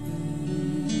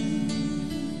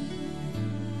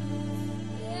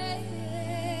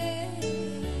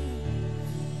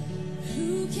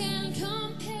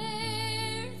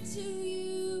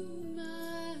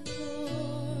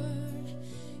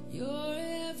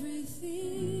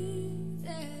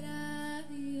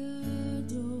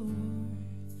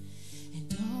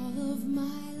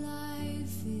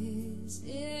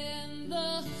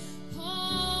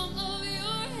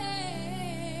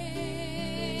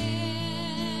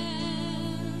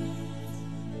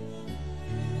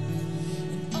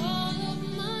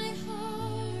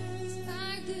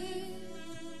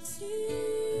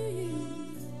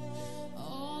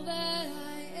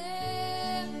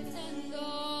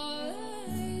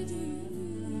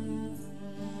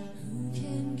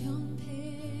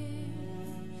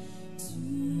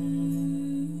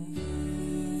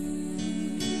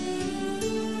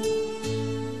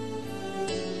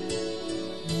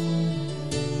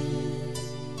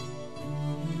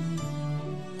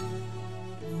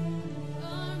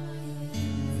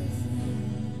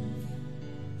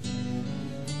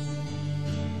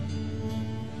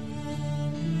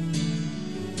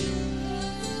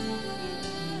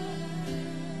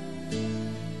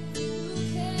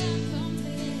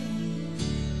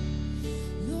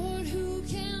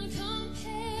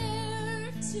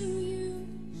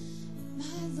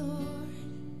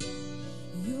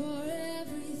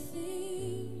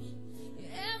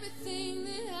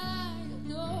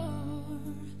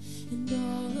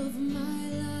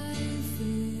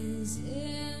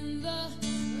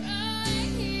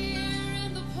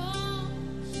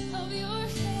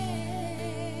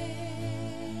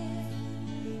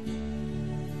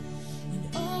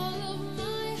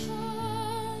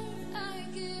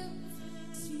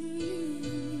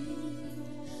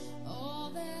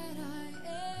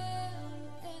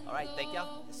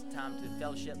 time to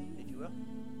fellowship, if you will.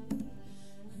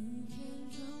 Who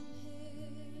can compare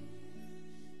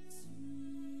to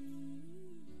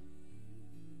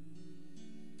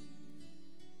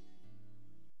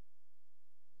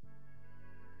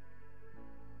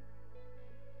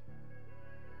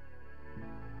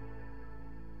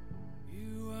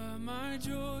You are my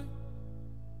joy,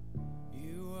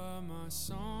 you are my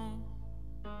song,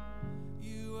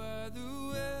 you are the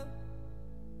well,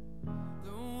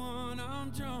 the one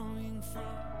I'm drawing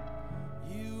from.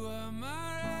 You are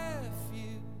my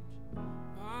refuge,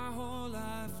 my whole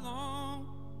life long.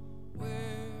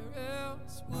 Where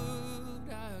else would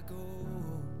I go?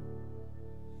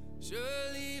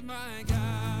 Surely my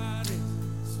God is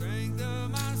the strength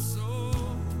of my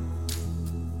soul.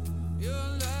 Your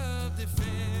love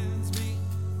defends me.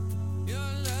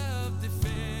 Your love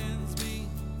defends me.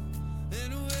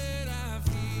 And when I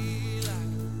feel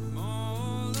like I'm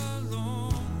all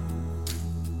alone,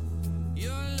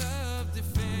 your love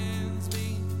defends me.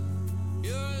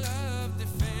 Your love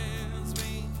defends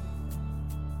me.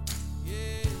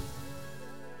 Yeah.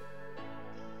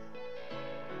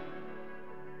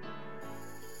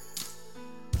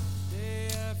 Day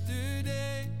after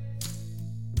day,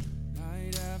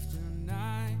 night after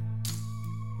night,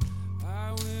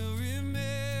 I will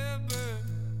remember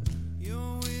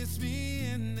you're with me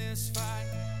in this fight.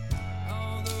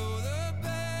 Although the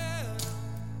battle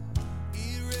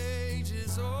it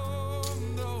rages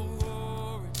on, the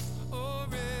war is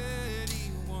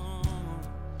already won.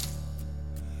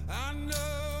 I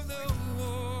know the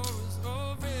war is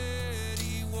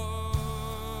already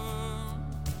won.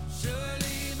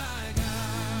 Surely my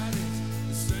God is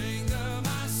the strength of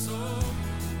my soul.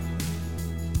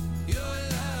 Your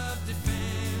love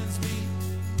defends me.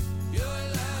 Your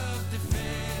love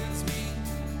defends me.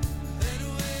 And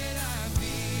when I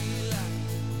feel like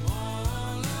I'm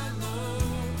all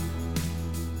alone,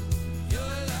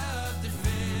 your love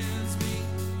defends me.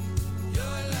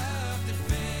 Your love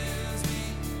defends me.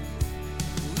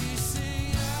 We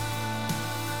sing hallelujah.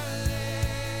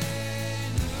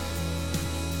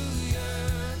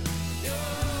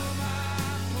 You're my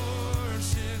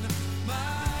portion,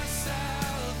 my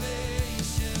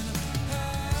salvation.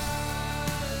 Hallelujah.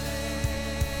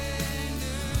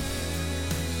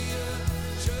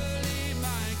 Surely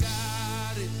my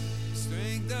God is the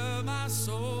strength of my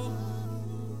soul.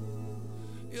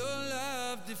 Your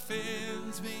love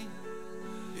defends me.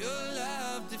 Your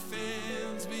love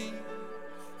defends me.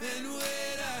 And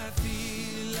when I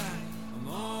feel like I'm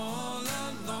all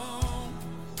alone,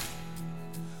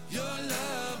 your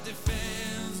love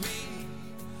defends me.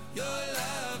 Your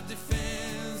love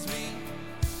defends me.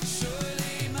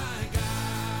 Surely my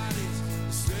God is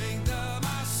the strength of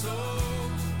my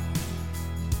soul.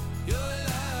 Your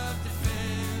love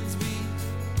defends me.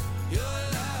 Your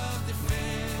love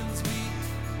defends me.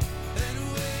 And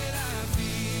when I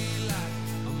feel like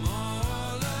I'm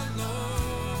all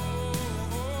alone,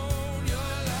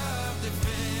 your love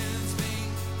defends me.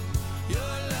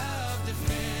 Your love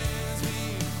defends me.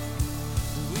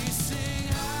 We sing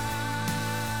hallelujah.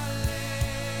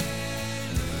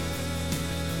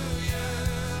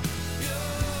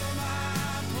 You're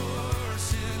my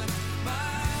portion,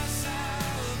 my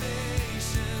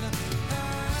salvation.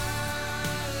 Hallelujah.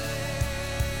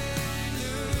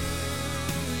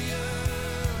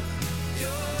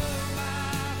 You're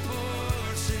my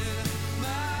portion,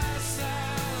 my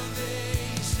salvation.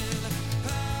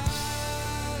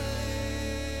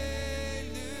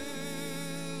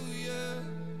 Hallelujah.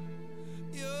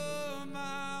 You're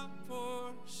my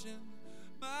portion,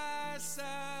 my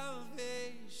salvation.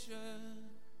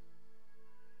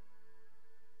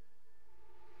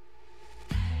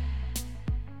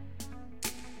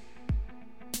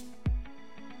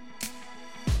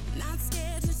 Not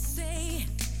scared to say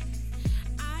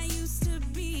I used to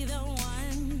be the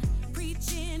one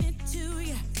preaching it to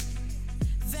you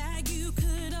that you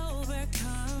could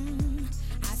overcome.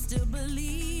 I still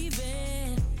believe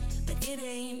it, but it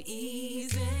ain't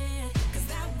easy. 'Cause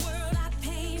that world I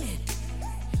painted,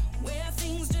 where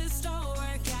things just don't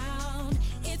work out,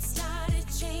 it started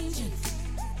changing,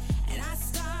 and I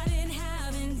started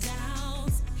having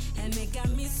doubts, and it got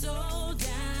me so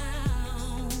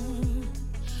down.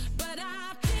 But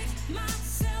I picked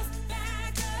myself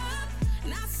back up,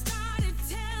 and I started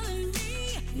telling me,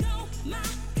 no, my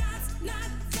God's not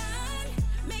done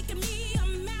making me a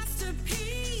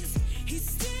masterpiece. He's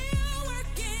still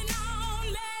working on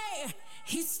me.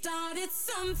 He started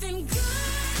something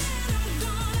good, and I'm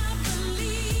gonna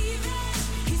believe it.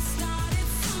 He started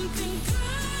something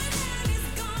good, and he's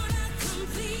gonna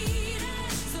complete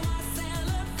it. So I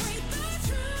celebrate the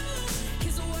truth.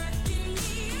 His work in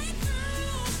me ain't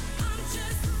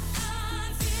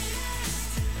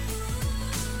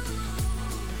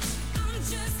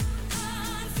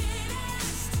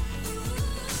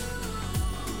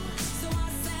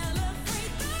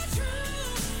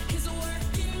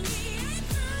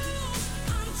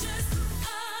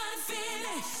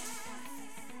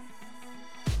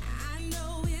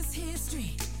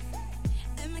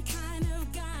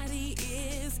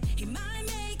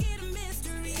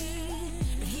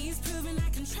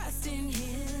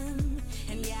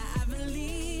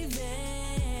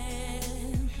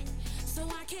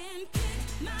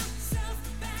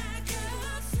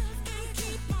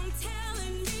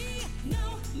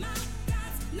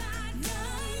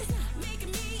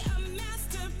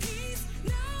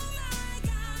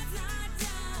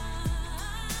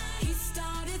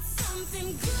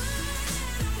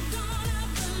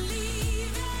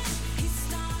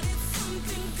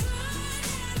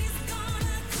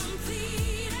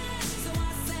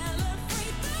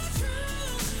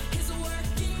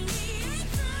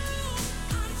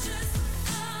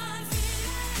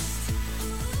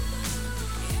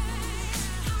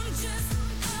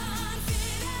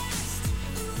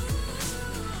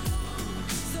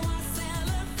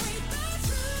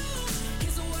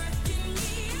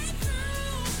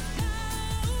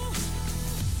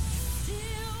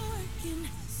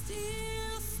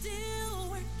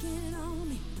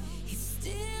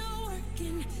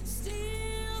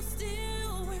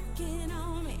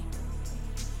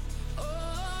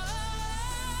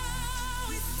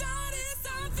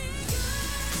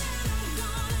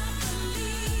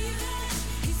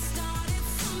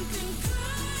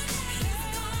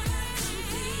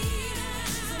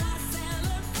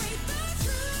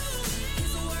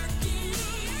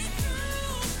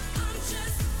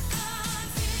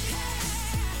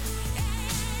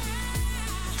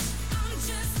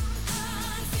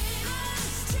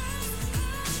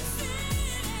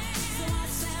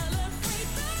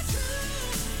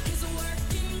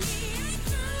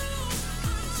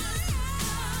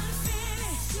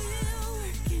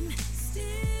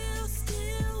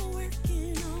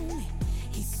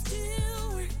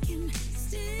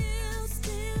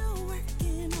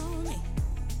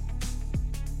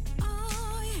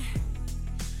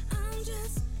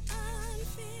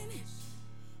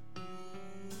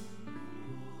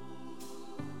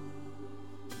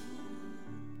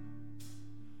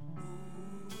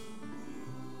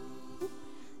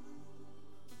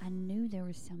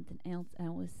was something else.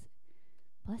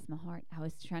 Bless my heart, I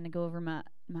was trying to go over my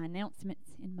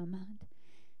announcements in my mind.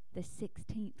 The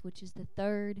 16th, which is the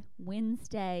third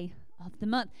Wednesday of the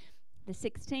month. The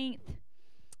 16th,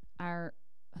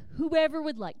 whoever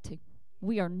would like to.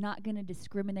 We are not going to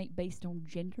discriminate based on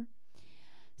gender.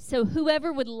 So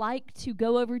whoever would like to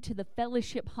go over to the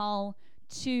fellowship hall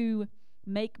to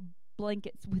make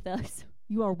blankets with us,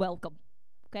 you are welcome.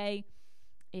 Okay?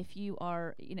 If you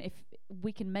are, if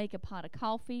we can make a pot of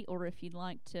coffee, or if you'd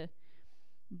like to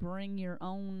bring your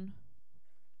own,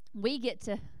 we get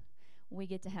to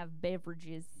have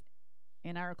beverages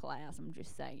in our class, I'm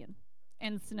just saying.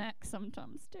 And snacks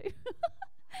sometimes too.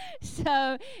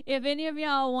 So if any of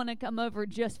y'all want to come over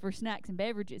just for snacks and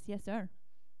beverages, yes sir.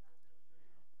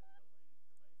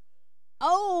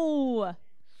 Oh,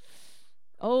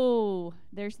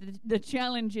 there's the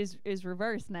challenge is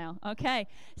reversed now. Okay,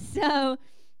 so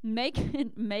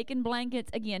making blankets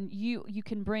again. You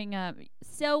can bring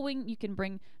sewing. You can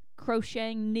bring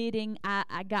crocheting, knitting.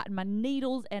 I got my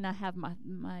needles and I have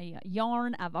my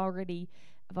yarn. I've already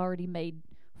made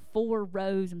 4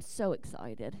 rows. I'm so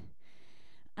excited.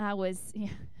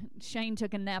 Shane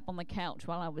took a nap on the couch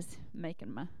while I was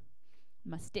making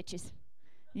my stitches.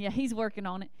 Yeah, he's working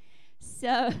on it.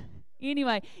 So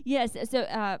anyway, yes,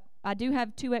 so I do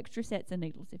have 2 extra sets of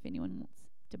needles if anyone wants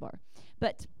to borrow.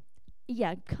 But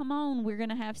yeah, come on, we're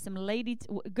gonna have some we're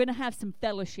gonna have some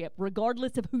fellowship,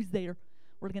 regardless of who's there.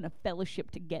 We're gonna fellowship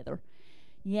together.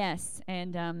 Yes,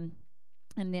 and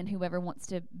then whoever wants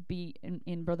to be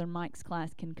in Brother Mike's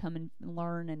class can come and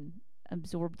learn and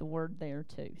absorb the word there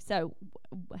too. So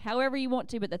however you want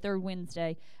to, but the third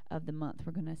Wednesday of the month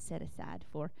we're gonna set aside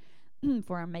for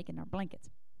our making our blankets.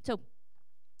 So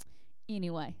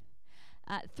anyway,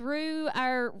 through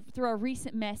our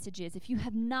recent messages, if you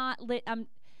have not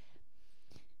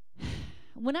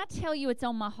when I tell you it's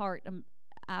on my heart,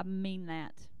 I mean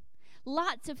that.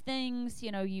 Lots of things,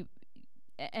 you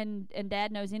and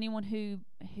Dad knows, anyone who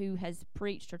has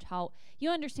preached or taught,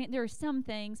 you understand there are some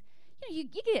things you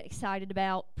get excited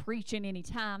about preaching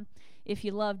anytime. If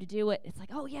you love to do it, it's like,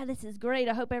 oh yeah, this is great.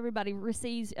 I hope everybody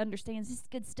understands this is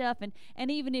good stuff.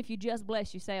 And even if you just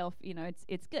bless yourself,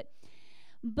 it's good.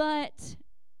 But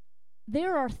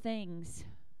there are things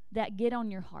that get on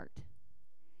your heart.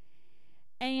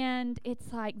 And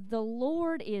it's like the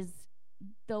Lord is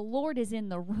in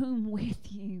the room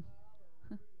with you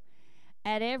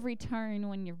at every turn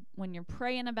when you're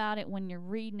praying about it, when you're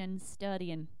reading and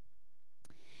studying.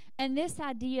 And this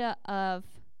idea of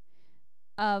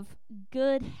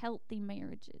good, healthy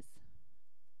marriages,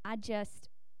 I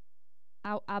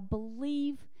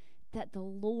believe that the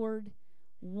Lord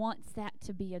wants that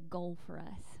to be a goal for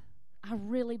us. I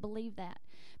really believe that.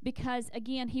 Because,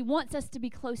 again, He wants us to be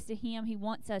close to Him. He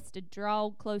wants us to draw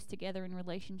close together in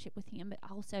relationship with Him, but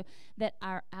also that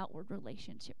our outward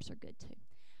relationships are good too.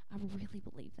 I really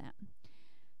believe that.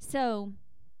 So,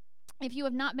 if you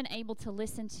have not been able to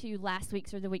listen to last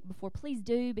week's or the week before, please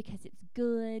do, because it's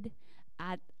good.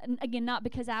 Again, not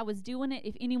because I was doing it.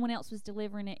 If anyone else was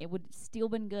delivering it, it would still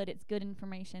been good. It's good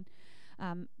information.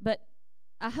 But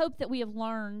I hope that we have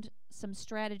learned some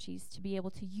strategies to be able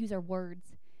to use our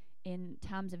words in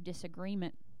times of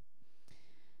disagreement.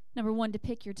 Number 1, to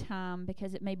pick your time,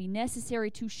 because it may be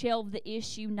necessary to shelve the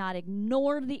issue, not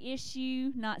ignore the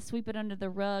issue, not sweep it under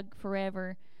the rug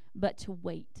forever, but to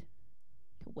wait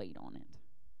on it.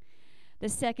 The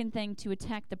second thing, to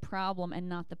attack the problem and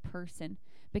not the person,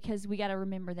 because we got to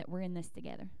remember that we're in this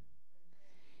together.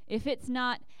 If it's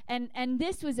not, and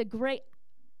this was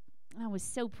I was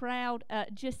so proud.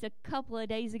 Just a couple of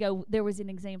days ago, there was an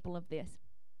example of this.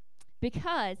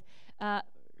 Because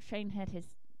Shane had his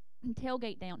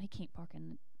tailgate down. He can't park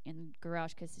in the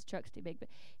garage because his truck's too big. But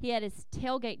he had his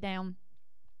tailgate down,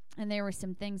 and there were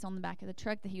some things on the back of the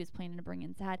truck that he was planning to bring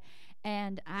inside.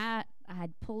 And I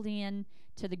had pulled in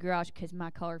to the garage because my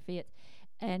car fits.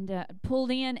 And pulled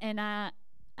in, and I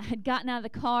had gotten out of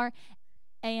the car,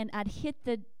 and I'd hit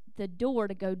the door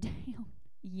to go down.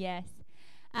 Yes.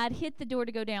 I'd hit the door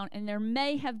to go down, and there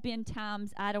may have been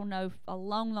times, I don't know, a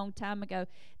long, long time ago,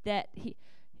 that he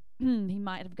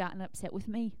might have gotten upset with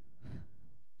me.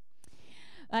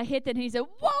 I hit that, and he said, whoa,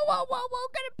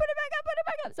 gotta put it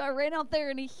back up. So I ran out there,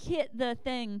 and he hit the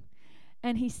thing,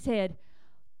 and he said,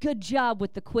 good job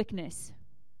with the quickness.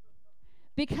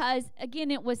 Because,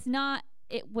 again, it was not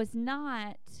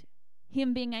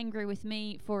him being angry with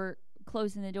me for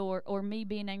closing the door, or me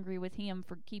being angry with him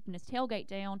for keeping his tailgate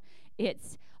down.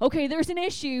 It's, okay, there's an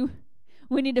issue.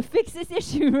 We need to fix this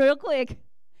issue real quick.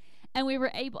 And we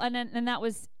were able, and that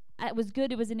was it was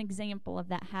good. It was an example of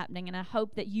that happening, and I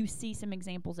hope that you see some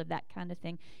examples of that kind of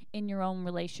thing in your own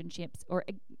relationships, or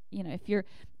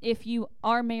if you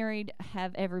are married,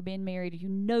 have ever been married, or you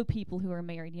know people who are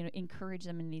married, encourage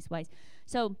them in these ways.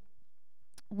 So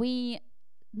we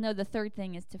know the third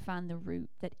thing is to find the root,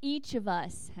 that each of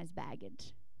us has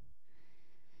baggage.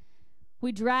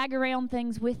 We drag around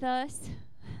things with us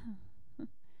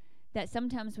that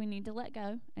sometimes we need to let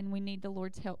go, and we need the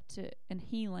Lord's help and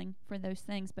healing for those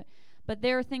things. But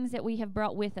there are things that we have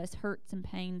brought with us, hurts and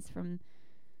pains from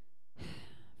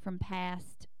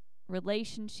past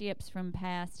relationships, from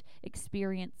past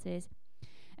experiences.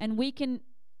 And we can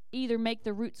either make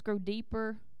the roots grow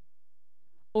deeper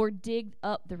or dig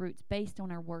up the roots based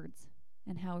on our words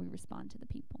and how we respond to the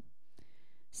people.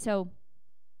 So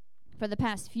for the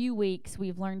past few weeks,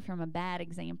 we've learned from a bad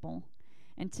example.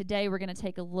 And today we're going to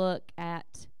take a look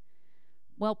at,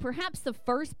 well, perhaps the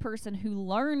first person who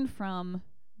learned from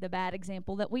the bad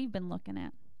example that we've been looking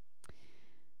at.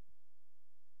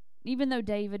 Even though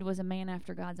David was a man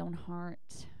after God's own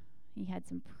heart, he had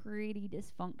some pretty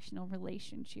dysfunctional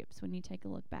relationships when you take a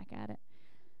look back at it.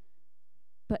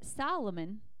 But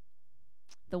Solomon,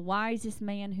 the wisest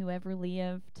man who ever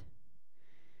lived,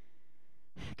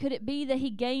 could it be that he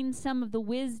gained some of the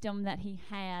wisdom that he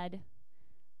had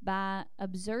by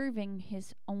observing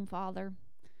his own father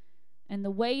and the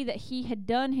way that he had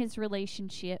done his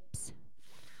relationships,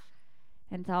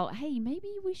 and thought, hey,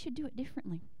 maybe we should do it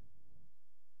differently?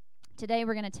 Today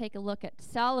we're going to take a look at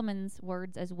Solomon's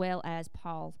words as well as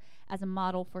Paul's as a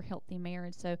model for healthy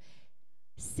marriage. So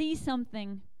see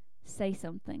something, say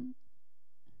something.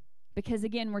 Because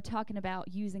again, we're talking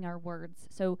about using our words.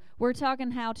 So we're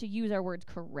talking how to use our words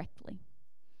correctly.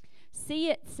 See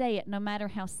it, say it, no matter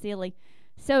how silly.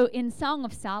 So in Song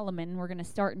of Solomon, we're going to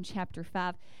start in chapter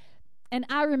 5. And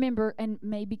I remember, and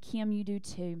maybe Kim, you do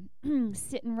too,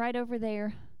 sitting right over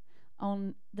there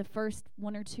on the first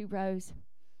one or two rows.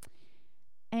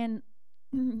 And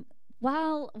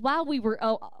while we were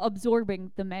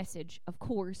absorbing the message, of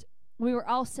course, we were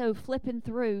also flipping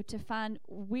through to find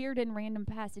weird and random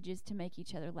passages to make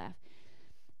each other laugh.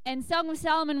 And Song of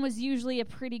Solomon was usually a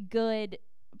pretty good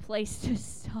place to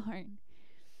start.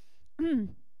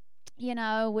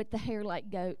 With the hair like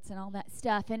goats and all that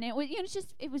stuff. And it was,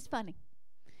 it was funny.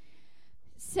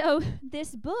 So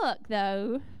this book,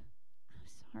 though,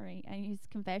 sorry, I use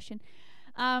confession.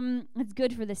 It's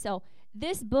good for the soul.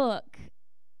 This book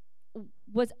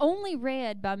was only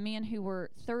read by men who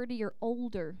were 30 or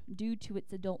older due to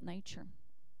its adult nature.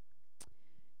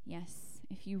 Yes,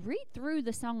 if you read through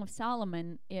the Song of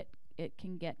Solomon, it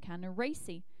can get kind of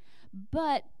racy.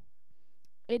 But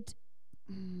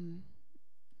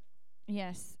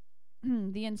yes,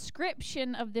 the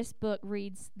inscription of this book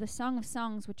reads, the Song of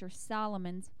Songs, which are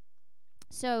Solomon's.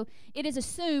 So it is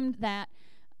assumed by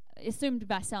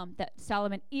some that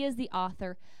Solomon is the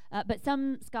author, but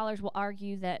some scholars will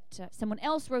argue that someone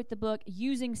else wrote the book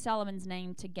using Solomon's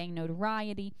name to gain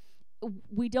notoriety.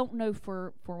 We don't know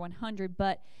for 100,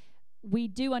 but we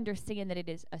do understand that it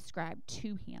is ascribed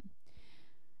to him.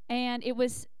 And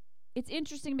it's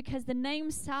interesting because the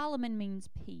name Solomon means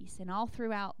peace, and all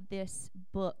throughout this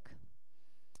book,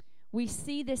 we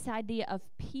see this idea of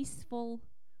peaceful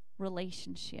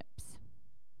relationships.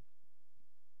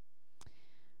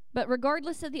 But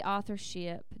regardless of the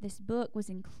authorship, this book was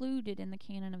included in the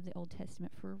canon of the Old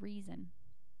Testament for a reason.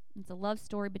 It's a love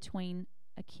story between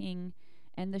a king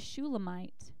and the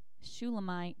Shulamite.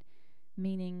 Shulamite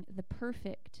meaning the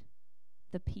perfect,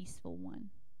 the peaceful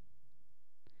one.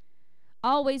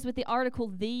 Always with the article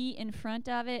 "the" in front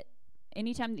of it.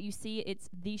 Anytime that you see it, it's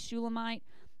the Shulamite,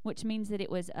 which means that it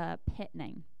was a pet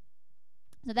name.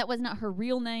 So that was not her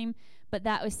real name, but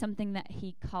that was something that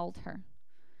he called her.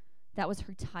 That was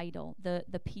her title,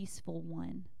 the peaceful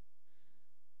one,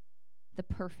 the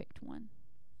perfect one.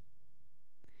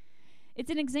 It's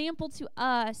an example to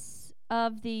us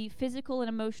of the physical and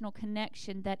emotional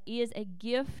connection that is a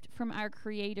gift from our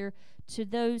Creator to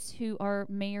those who are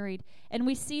married. And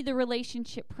we see the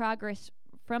relationship progress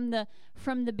from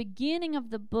the beginning of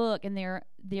the book and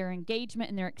their engagement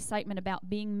and their excitement about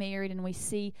being married, and we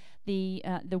see the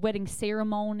wedding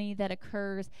ceremony that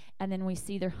occurs, and then we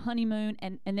see their honeymoon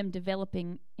and them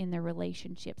developing in their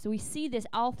relationship. So we see this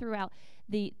all throughout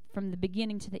from the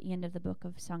beginning to the end of the book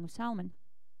of Song of Solomon.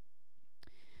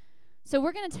 So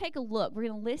we're going to take a look. We're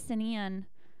going to listen in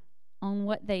on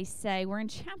what they say. We're in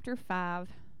chapter 5.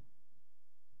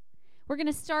 We're going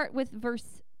to start with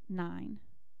verse 9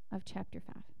 of chapter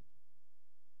 5.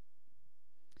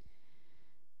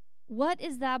 What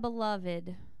is thy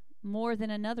beloved more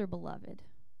than another beloved?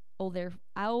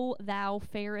 O thou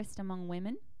fairest among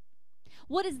women?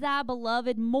 What is thy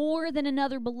beloved more than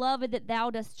another beloved that thou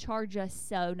dost charge us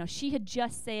so? Now, she had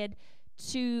just said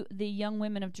to the young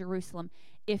women of Jerusalem,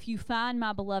 if you find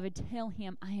my beloved, tell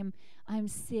him I am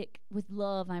sick with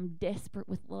love. I'm desperate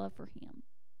with love for him.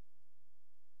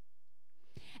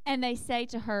 And they say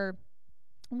to her,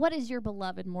 what is your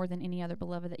beloved more than any other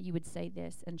beloved that you would say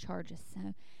this and charge us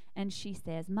so? And she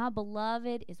says, my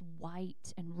beloved is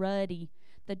white and ruddy,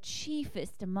 the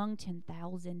chiefest among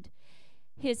 10,000.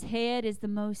 His head is the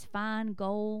most fine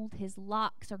gold. His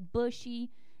locks are bushy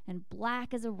and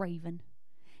black as a raven.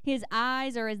 His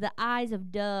eyes are as the eyes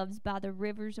of doves by the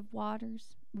rivers of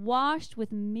waters, washed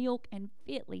with milk and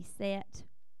fitly set.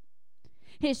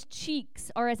 His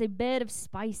cheeks are as a bed of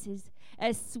spices,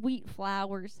 as sweet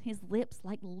flowers. His lips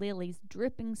like lilies,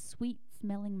 dripping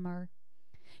sweet-smelling myrrh.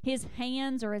 His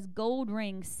hands are as gold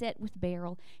rings set with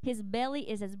beryl. His belly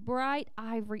is as bright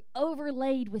ivory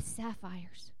overlaid with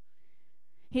sapphires.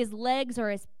 His legs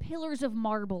are as pillars of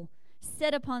marble,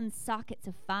 set upon sockets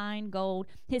of fine gold.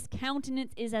 His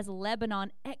countenance is as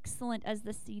Lebanon, excellent as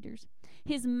the cedars.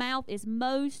 His mouth is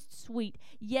most sweet.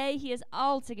 Yea, he is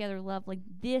altogether lovely.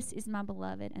 This is my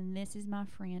beloved, and this is my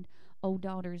friend, O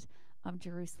daughters of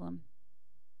Jerusalem.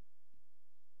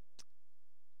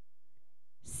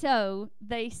 So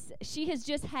she has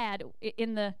just had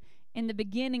in the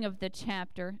beginning of the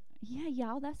chapter. Yeah,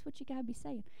 y'all, that's what you gotta be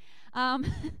saying.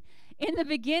 In the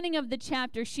beginning of the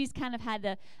chapter, she's kind of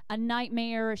had a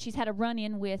nightmare. She's had a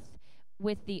run-in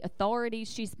with the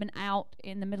authorities. She's been out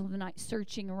in the middle of the night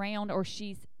searching around, or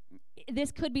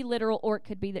this could be literal, or it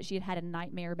could be that she had a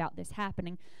nightmare about this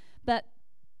happening. But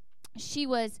she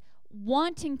was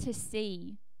wanting to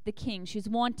see the king. She's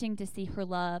wanting to see her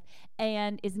love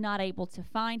and is not able to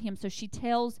find him. So she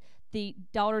tells the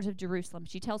daughters of Jerusalem,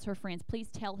 she tells her friends, please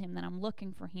tell him that I'm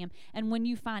looking for him. And when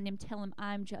you find him, tell him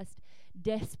I'm just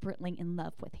desperately in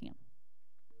love with him.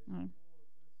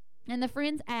 And the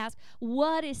friends ask,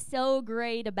 what is so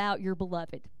great about your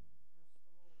beloved?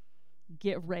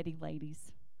 Get ready,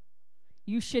 ladies.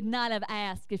 You should not have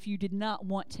asked if you did not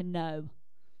want to know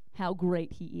how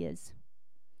great he is.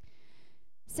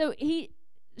 So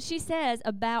she says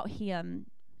about him,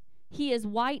 he is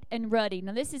white and ruddy.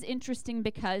 Now, this is interesting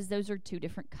because those are two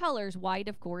different colors. White,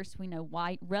 of course, we know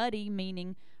white. Ruddy,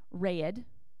 meaning red.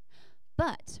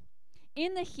 But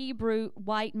in the Hebrew,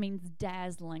 white means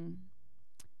dazzling.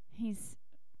 He's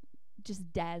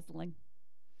just dazzling.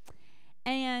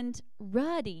 And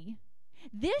ruddy,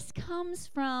 this comes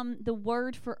from the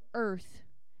word for earth.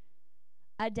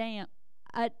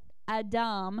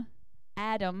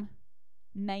 Adam,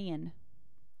 man.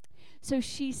 So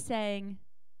she's saying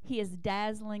he is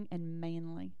dazzling and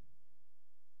manly.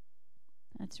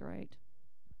 That's right.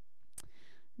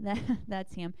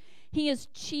 That's him. He is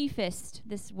chiefest.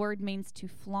 This word means to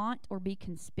flaunt or be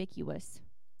conspicuous.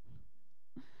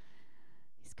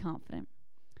 He's confident.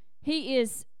 He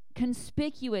is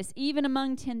conspicuous even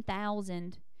among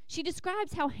 10,000. She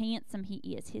describes how handsome he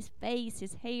is. His face,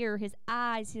 his hair, his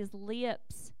eyes, his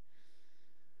lips.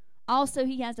 Also,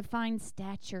 he has a fine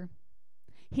stature.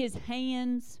 His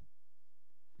hands,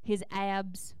 his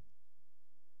abs,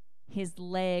 his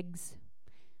legs.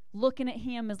 Looking at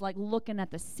him is like looking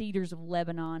at the cedars of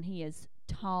Lebanon. He is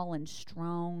tall and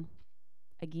strong.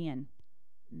 Again,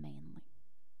 manly.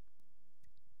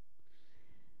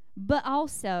 But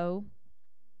also,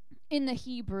 in the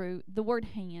Hebrew, the word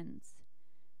hands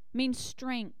means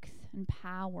strength and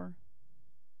power.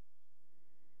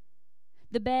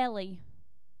 The belly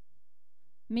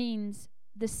means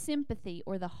the sympathy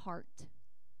or the heart.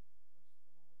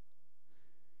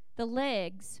 The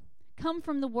legs come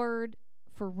from the word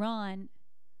for run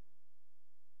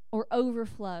or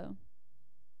overflow.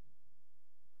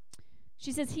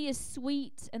 She says he is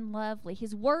sweet and lovely.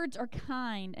 His words are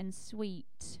kind and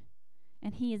sweet,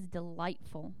 and he is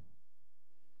delightful.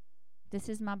 This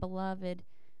is my beloved,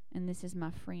 and this is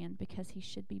my friend, because he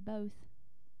should be both.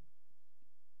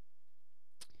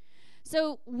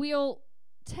 So we'll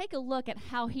take a look at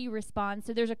how he responds.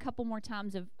 So there's a couple more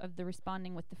times of the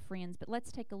responding with the friends, but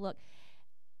let's take a look.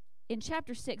 In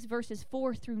chapter 6, verses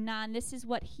 4 through 9, this is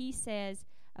what he says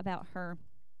about her.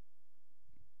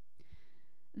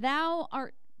 Thou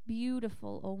art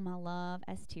beautiful, O my love,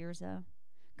 as Tirzah,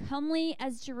 comely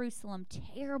as Jerusalem,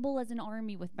 terrible as an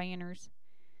army with banners.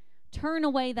 Turn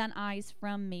away thine eyes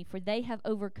from me, for they have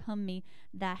overcome me.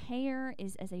 Thy hair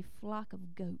is as a flock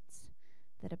of goats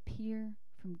that appear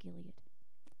from Gilead.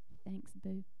 Thanks,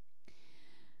 boo.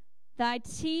 Thy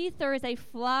teeth are as a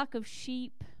flock of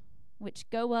sheep which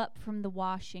go up from the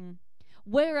washing,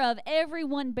 whereof every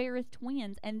one beareth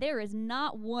twins, and there is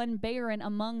not one barren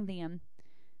among them.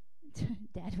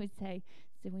 Dad would say,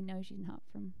 So we know she's not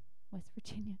from West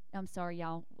Virginia. I'm sorry,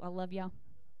 y'all. I love y'all.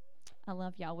 I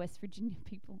love y'all, West Virginia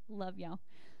people. Love y'all.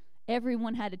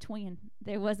 Everyone had a twin.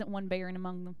 There wasn't one barren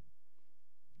among them.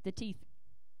 The teeth.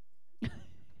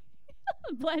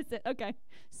 Bless it. Okay.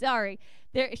 Sorry.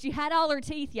 She had all her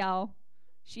teeth, y'all.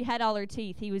 She had all her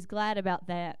teeth. He was glad about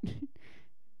that.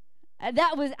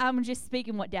 I'm just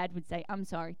speaking what Dad would say. I'm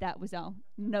sorry. That was all.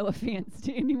 No offense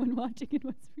to anyone watching in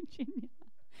West Virginia.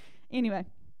 Anyway.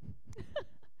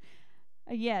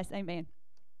 Yes, amen.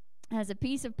 As a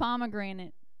piece of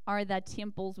pomegranate are thy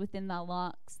temples within thy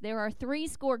locks. There are 80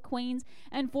 queens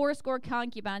and 80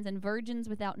 concubines and virgins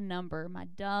without number. My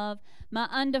dove, my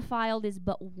undefiled, is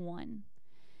but one.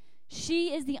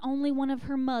 She is the only one of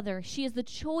her mother. She is the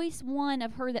choice one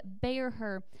of her that bare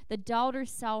her. The daughters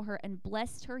saw her and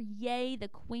blessed her, yea, the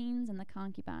queens and the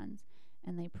concubines,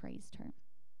 and they praised her.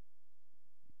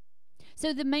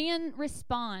 So the man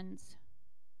responds.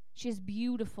 She is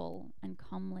beautiful and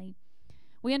comely.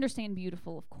 We understand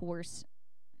beautiful, of course,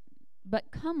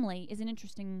 but comely is an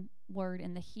interesting word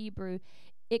in the Hebrew.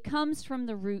 It comes from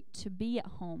the root to be at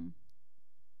home.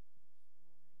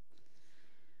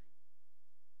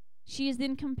 She is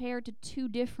then compared to two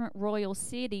different royal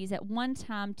cities. At one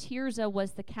time, Tirzah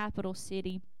was the capital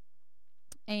city,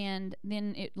 and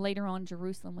then later on,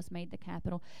 Jerusalem was made the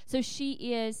capital. So she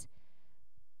is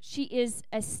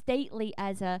as stately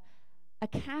as a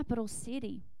capital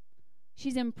city.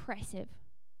 She's impressive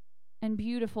and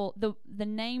beautiful. The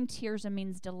name Tirzah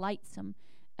means delightsome,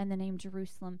 and the name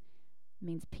Jerusalem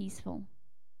means peaceful.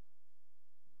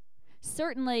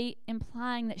 Certainly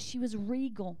implying that she was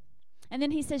regal. And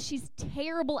then he says she's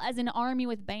terrible as an army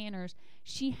with banners.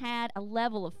 She had a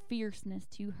level of fierceness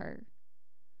to her,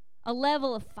 a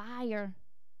level of fire.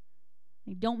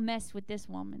 You don't mess with this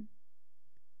woman.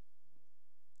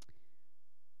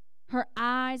 Her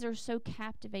eyes are so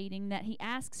captivating that he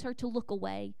asks her to look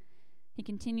away. He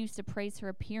continues to praise her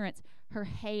appearance, her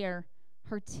hair,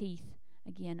 her teeth.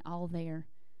 Again, all there.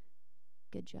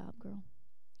 Good job, girl.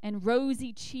 And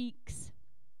rosy cheeks.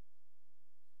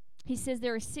 He says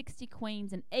there are 60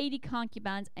 queens and 80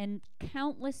 concubines and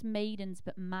countless maidens,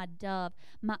 but my dove,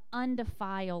 my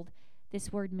undefiled,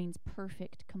 this word means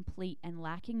perfect, complete, and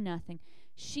lacking nothing.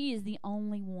 She is the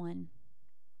only one.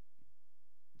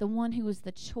 The one who was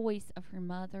the choice of her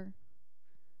mother.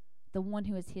 The one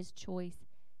who is his choice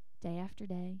day after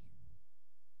day.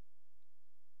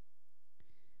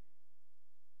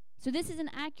 So this is an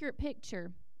accurate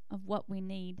picture of what we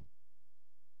need.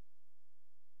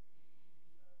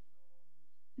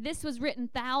 This was written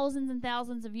thousands and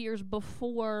thousands of years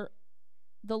before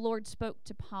the Lord spoke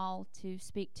to Paul to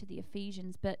speak to the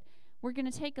Ephesians, but we're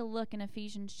going to take a look in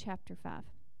Ephesians chapter 5.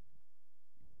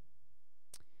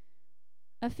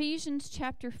 Ephesians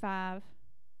chapter 5.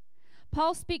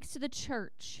 Paul speaks to the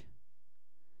church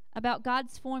about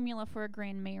God's formula for a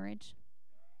grand marriage.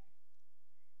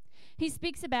 He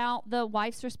speaks about the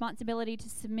wife's responsibility to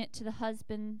submit to the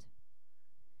husband,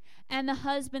 and the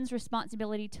husband's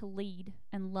responsibility to lead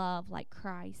and love like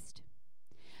Christ.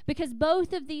 Because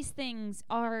both of these things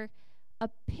are a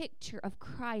picture of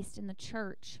Christ in the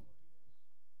church.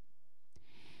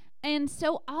 And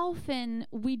so often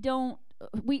we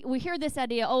hear this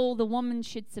idea, oh, the woman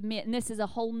should submit, and this is a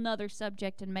whole nother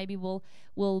subject, and maybe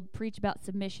we'll preach about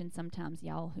submission sometimes.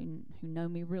 Y'all who know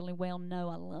me really well know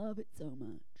I love it so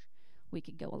much. We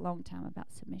could go a long time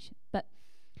about submission. But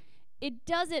it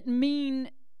doesn't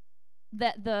mean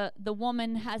that the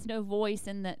woman has no voice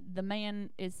and that the man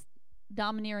is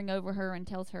domineering over her and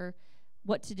tells her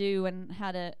what to do and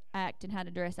how to act and how to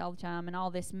dress all the time and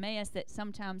all this mess that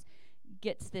sometimes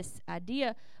gets this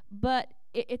idea. But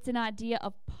it's an idea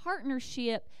of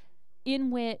partnership in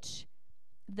which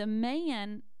the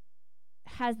man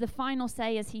has the final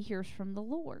say as he hears from the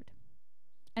Lord.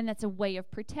 And that's a way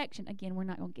of protection. Again, we're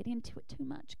not going to get into it too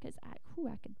much because I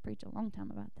could preach a long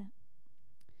time about that.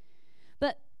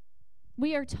 But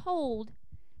we are told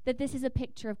that this is a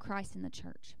picture of Christ in the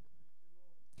church.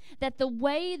 That the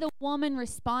way the woman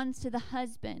responds to the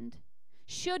husband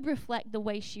should reflect the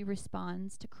way she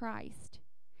responds to Christ.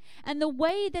 And the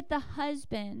way that the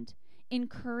husband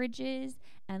encourages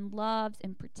and loves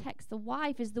and protects the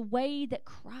wife is the way that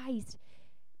Christ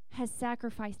has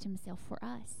sacrificed himself for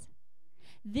us.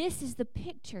 This is the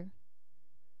picture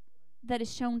that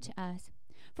is shown to us.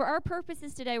 For our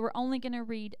purposes today, we're only going to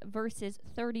read verses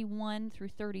 31 through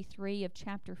 33 of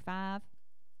chapter 5.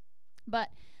 But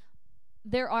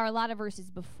there are a lot of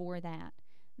verses before that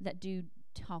do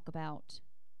talk about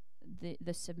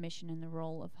the submission and the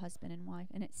role of husband and wife.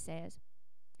 And it says,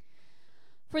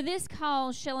 "For this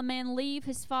cause shall a man leave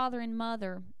his father and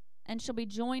mother, and shall be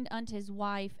joined unto his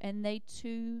wife, and they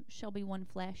two shall be one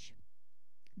flesh.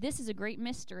 This is a great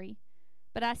mystery,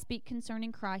 but I speak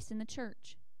concerning Christ and the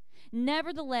church.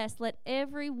 Nevertheless, let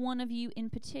every one of you in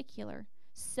particular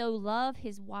so love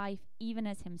his wife even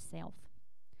as himself,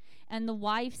 and the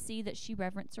wife see that she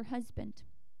reverence her husband.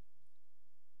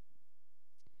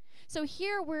 So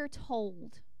here we're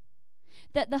told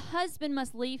that the husband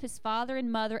must leave his father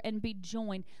and mother and be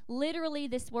joined. Literally,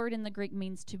 this word in the Greek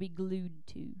means to be glued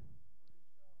to.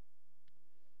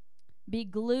 Be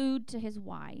glued to his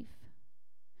wife.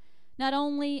 Not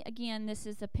only, again, this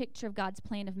is a picture of God's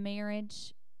plan of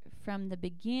marriage from the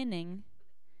beginning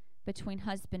between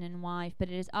husband and wife, but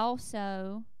it is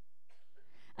also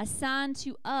a sign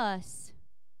to us.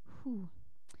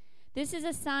 This is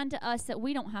a sign to us that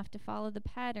we don't have to follow the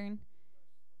pattern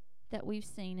that we've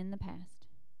seen in the past.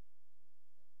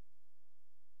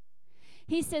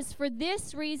 He says, for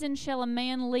this reason shall a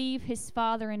man leave his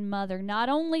father and mother, not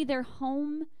only their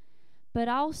home, but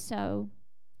also,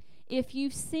 if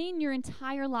you've seen your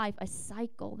entire life a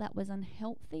cycle that was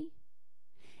unhealthy,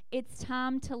 it's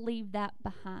time to leave that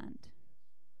behind.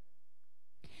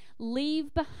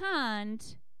 Leave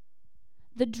behind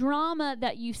the drama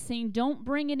that you've seen. Don't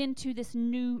bring it into this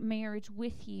new marriage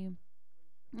with you.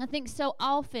 I think so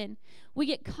often we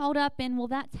get caught up in, well,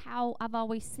 that's how I've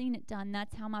always seen it done.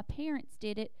 That's how my parents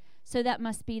did it, so that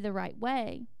must be the right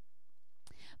way.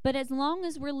 But as long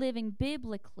as we're living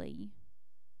biblically,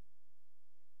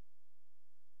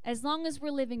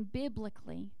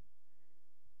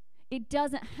 it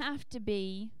doesn't have to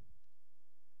be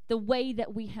the way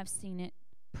that we have seen it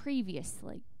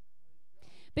previously.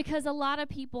 Because a lot of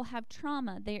people have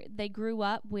trauma. They grew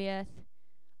up with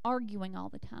arguing all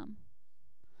the time.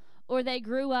 Or they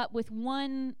grew up with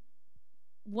one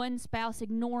spouse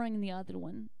ignoring the other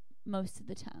one most of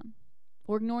the time.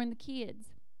 Or ignoring the kids.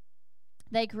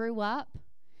 They grew up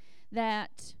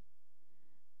that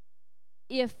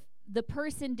if the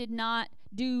person did not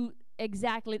do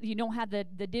exactly, you don't have the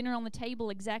dinner on the table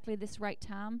exactly this right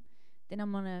time, then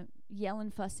I'm going to yell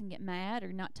and fuss and get mad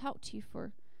or not talk to you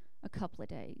for a couple of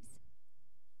days.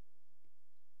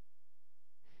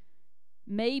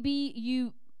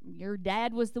 Maybe your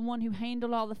dad was the one who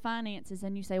handled all the finances,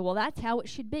 and you say, well, that's how it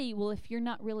should be. Well, if you're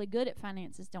not really good at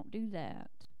finances, don't do that.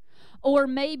 Or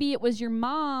maybe it was your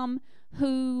mom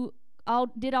who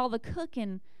did all the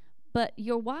cooking, but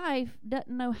your wife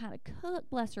doesn't know how to cook,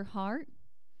 bless her heart.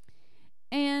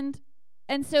 And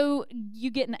so you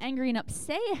getting angry and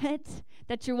upset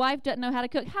that your wife doesn't know how to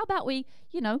cook. How about we,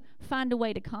 find a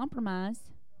way to compromise?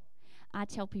 I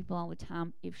tell people all the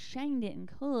time, if Shane didn't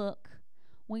cook,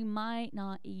 we might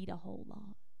not eat a whole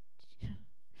lot.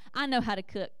 I know how to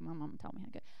cook. My mom taught me how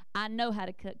to cook. I know how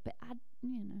to cook, but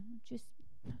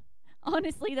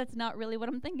honestly, that's not really what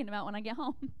I'm thinking about when I get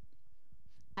home.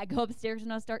 I go upstairs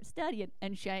and I start studying,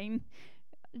 and Shane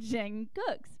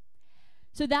cooks.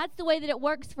 So that's the way that it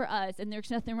works for us, and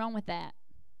there's nothing wrong with that.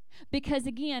 Because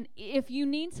again, if you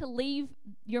need to leave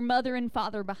your mother and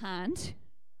father behind,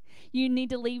 you need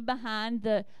to leave behind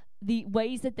the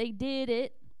ways that they did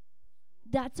it,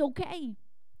 that's okay.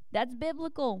 That's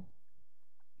biblical.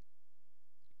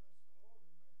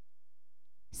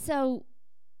 So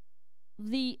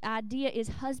the idea is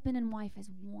husband and wife as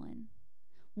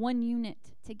one unit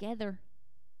together,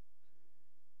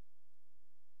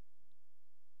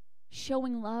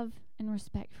 showing love and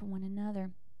respect for one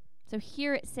another. So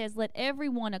here it says, let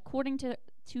everyone according to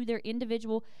their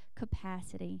individual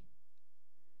capacity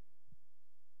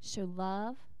show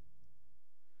love.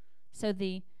 So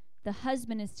the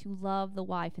husband is to love the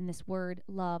wife, and this word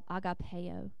love,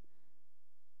 agapeo.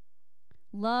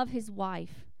 Love his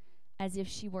wife as if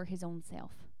she were his own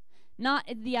self. Not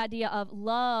the idea of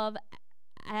love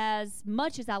as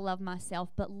much as I love myself,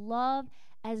 but love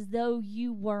as though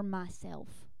you were myself.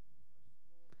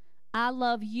 I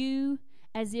love you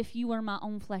as if you were my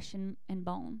own flesh and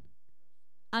bone.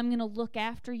 I'm going to look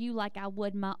after you like I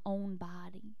would my own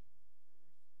body.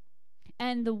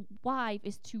 And the wife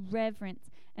is to reverence,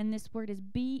 and this word is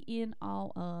be in awe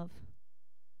of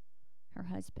her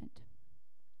husband.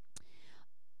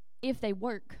 If they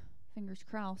work, fingers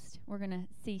crossed, we're going to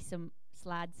see some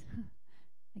slides.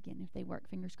 Again, if they work,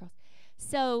 fingers crossed.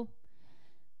 So,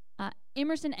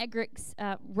 Emerson Eggerichs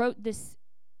wrote this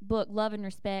book, Love and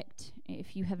Respect.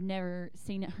 If you have never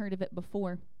seen it, heard of it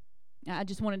before, I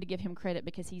just wanted to give him credit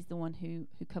because he's the one who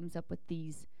comes up with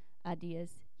these ideas.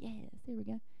 Yes, there we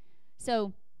go.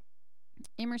 So,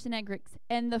 Emerson Eggerichs.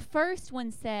 And the first one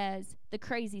says, the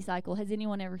crazy cycle. Has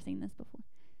anyone ever seen this before?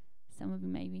 Some of you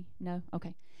maybe. No?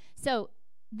 Okay. So,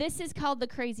 this is called the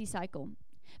crazy cycle.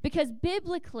 Because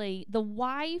biblically, the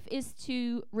wife is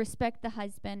to respect the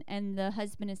husband and the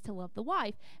husband is to love the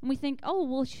wife. And we think, oh,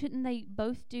 well, shouldn't they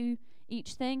both do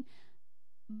each thing?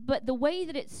 But the way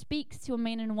that it speaks to a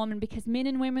man and a woman, because men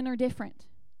and women are different,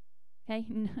 okay?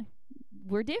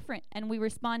 We're different, and we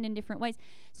respond in different ways.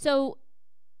 So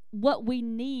what we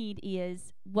need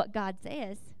is what God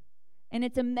says. And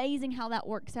it's amazing how that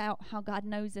works out, how God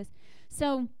knows us.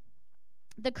 So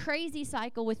the crazy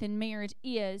cycle within marriage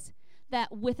is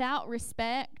that without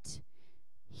respect,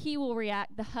 he will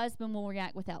react, the husband will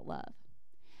react without love.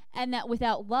 And that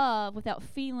without love, without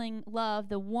feeling love,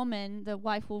 the woman, the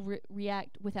wife will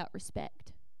react without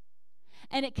respect.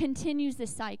 And it continues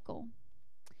this cycle.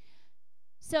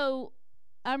 So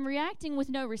I'm reacting with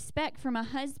no respect for my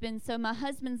husband, so my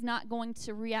husband's not going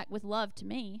to react with love to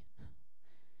me.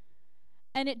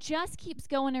 And it just keeps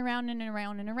going around and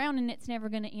around and around, and it's never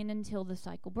going to end until the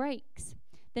cycle breaks.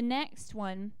 The next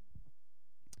one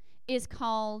is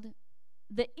called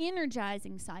the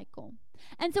energizing cycle.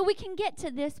 And so we can get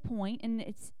to this point, and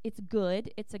it's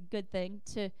good. It's a good thing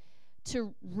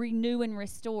to renew and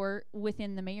restore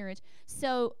within the marriage.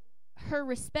 So her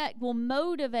respect will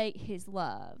motivate his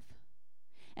love,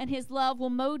 and his love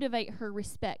will motivate her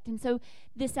respect. And so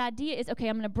this idea is, okay,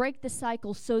 I'm going to break the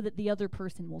cycle so that the other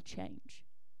person will change.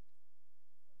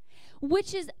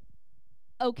 Which is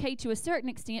okay to a certain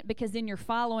extent, because then you're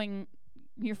following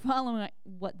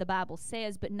what the Bible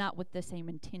says, but not with the same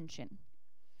intention.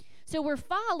 So we're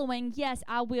following, yes,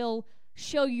 I will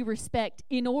show you respect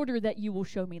in order that you will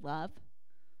show me love.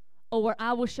 Or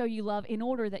I will show you love in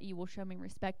order that you will show me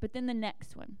respect. But then the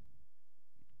next one.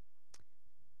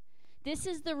 This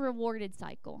is the rewarded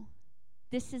cycle.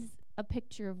 This is a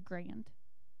picture of Grand.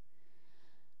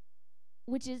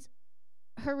 Which is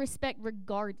her respect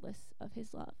regardless of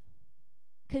his love.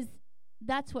 Because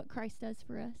that's what Christ does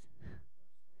for us.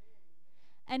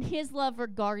 And his love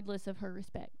regardless of her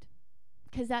respect.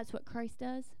 Because that's what Christ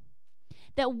does.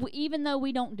 That even though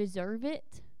we don't deserve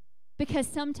it, because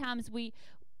sometimes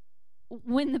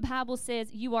when the Bible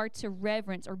says you are to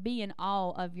reverence or be in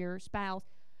awe of your spouse,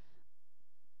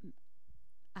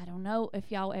 I don't know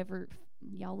if y'all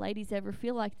ladies ever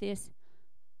feel like this.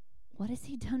 What has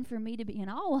he done for me to be in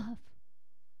awe of?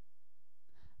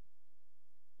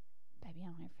 Baby, I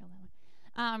don't ever feel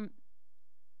that way.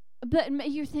 But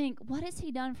you think, what has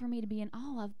he done for me to be in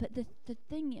awe of? But the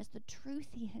thing is, the truth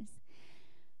is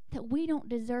that we don't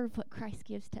deserve what Christ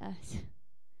gives to us.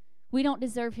 We don't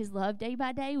deserve his love day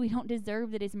by day. We don't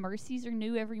deserve that his mercies are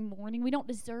new every morning. We don't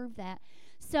deserve that.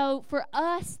 So for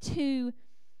us to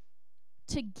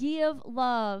give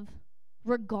love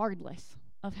regardless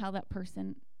of how that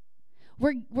person,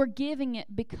 we're giving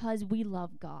it because we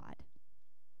love God.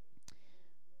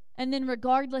 And then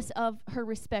regardless of her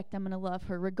respect, I'm going to love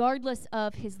her. Regardless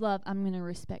of his love, I'm going to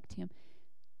respect him.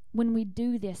 When we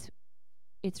do this,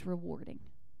 it's rewarding.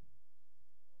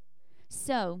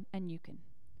 So, and you can,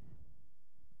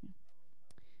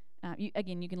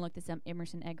 you can look this up.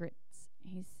 Emerson Eggerichs,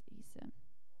 he's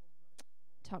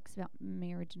talks about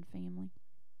marriage and family.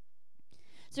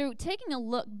 So, taking a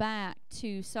look back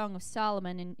to Song of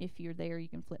Solomon, and if you're there, you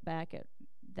can flip back.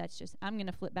 I'm going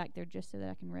to flip back there just so that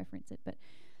I can reference it. But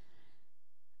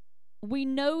we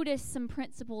notice some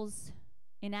principles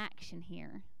in action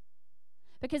here,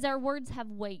 because our words have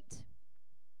weight.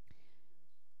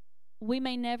 We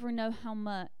may never know how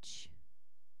much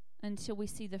until we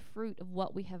see the fruit of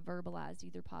what we have verbalized,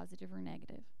 either positive or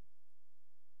negative.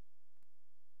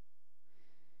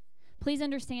 Please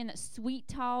understand that sweet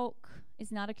talk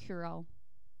is not a cure-all.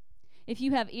 If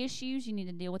you have issues, you need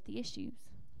to deal with the issues.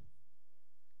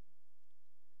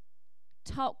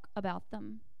 Talk about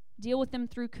them. Deal with them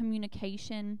through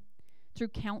communication, through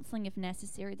counseling if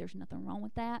necessary. There's nothing wrong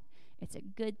with that. It's a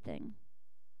good thing.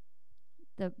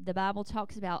 The Bible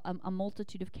talks about a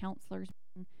multitude of counselors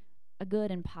being a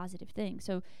good and positive thing.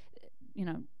 So,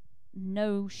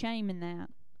 no shame in that.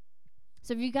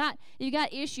 So if you got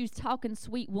issues, talking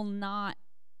sweet will not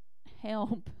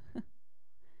help.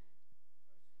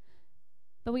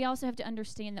 But we also have to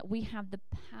understand that we have the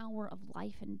power of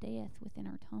life and death within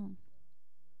our tongue.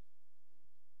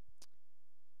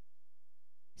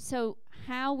 So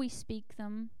how we speak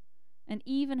them, and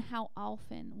even how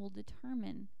often, will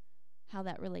determine how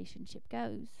that relationship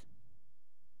goes.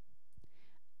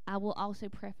 I will also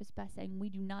preface by saying we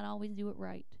do not always do it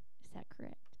right. Is that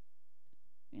correct?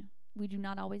 Yeah. We do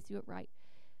not always do it right.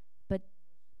 But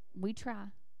we try.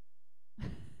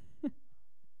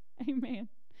 Amen.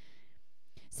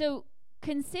 So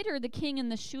consider the king and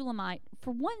the Shulamite.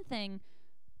 For one thing,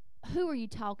 who are you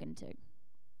talking to?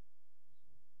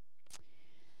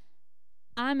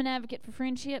 I'm an advocate for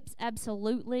friendships,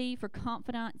 absolutely. For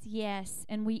confidants, yes.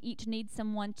 And we each need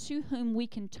someone to whom we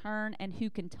can turn and who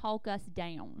can talk us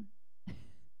down.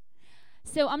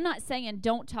 So I'm not saying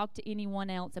don't talk to anyone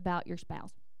else about your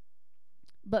spouse.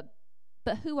 But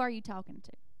who are you talking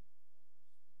to?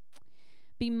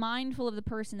 Be mindful of the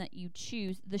person that you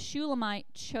choose. The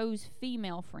Shulamite chose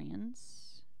female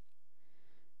friends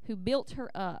who built her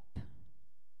up.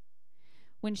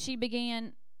 When she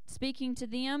began speaking to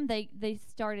them, they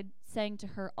started saying to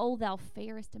her, "Oh, thou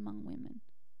fairest among women."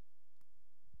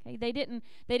 Okay, they didn't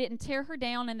tear her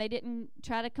down, and they didn't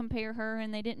try to compare her,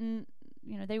 and they didn't,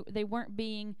 they weren't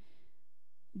being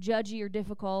judgy or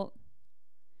difficult.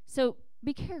 So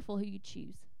be careful who you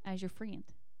choose as your friend.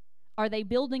 Are they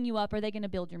building you up? Or are they going to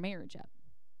build your marriage up?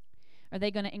 Are they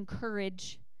going to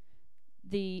encourage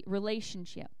the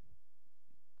relationship?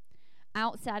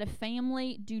 Outside of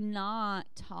family, do not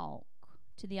talk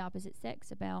to the opposite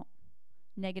sex about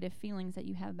negative feelings that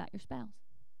you have about your spouse.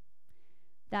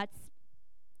 That's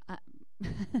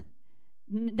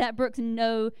that brooks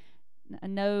no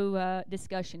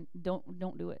discussion.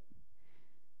 Don't do it,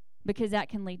 because that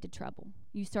can lead to trouble.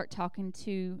 You start talking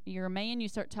to, you're a man, you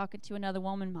start talking to another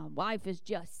woman. My wife is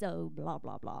just so blah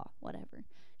blah blah, whatever.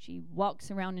 She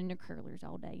walks around in her curlers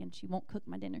all day and she won't cook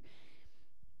my dinner.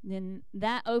 Then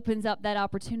that opens up that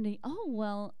opportunity. Oh,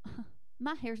 well,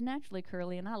 my hair's naturally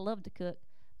curly and I love to cook.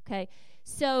 Okay,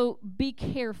 so be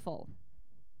careful.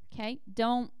 Okay,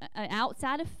 don't,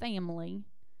 outside of family,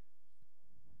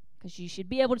 because you should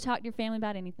be able to talk to your family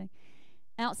about anything.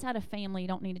 Outside of family, you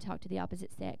don't need to talk to the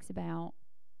opposite sex about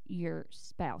your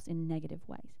spouse in negative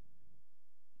ways.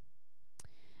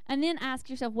 And then ask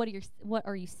yourself, what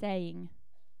are you saying?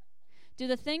 Do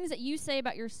the things that you say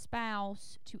about your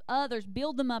spouse to others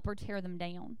build them up or tear them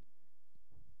down?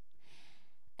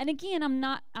 And again, I'm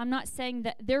not saying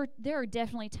that there are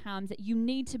definitely times that you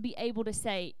need to be able to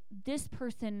say, this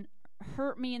person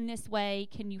hurt me in this way.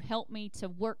 Can you help me to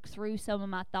work through some of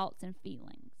my thoughts and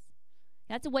feelings?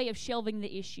 That's a way of shelving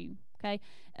the issue, okay?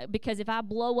 Because if I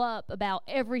blow up about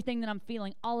everything that I'm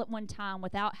feeling all at one time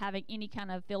without having any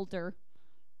kind of filter,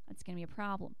 that's going to be a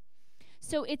problem.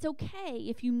 So it's okay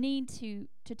if you need to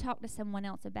talk to someone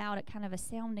else about it, kind of a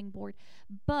sounding board.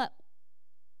 But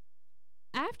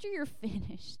after you're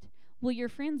finished, will your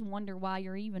friends wonder why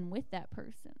you're even with that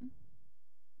person?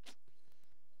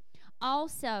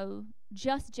 Also,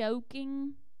 just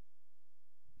joking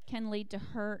can lead to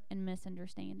hurt and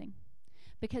misunderstanding.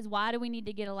 Because why do we need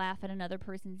to get a laugh at another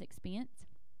person's expense?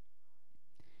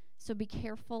 So be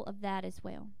careful of that as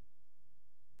well.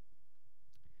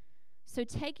 So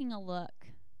taking a look,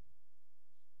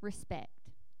 respect.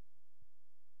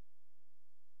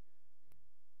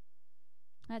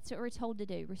 That's what we're told to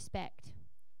do, respect.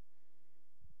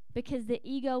 Because the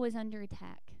ego is under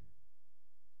attack.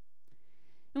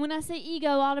 And when I say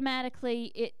ego,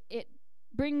 automatically it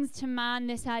brings to mind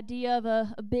this idea of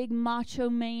a big macho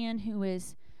man who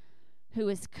is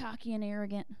cocky and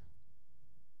arrogant.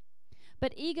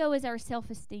 But ego is our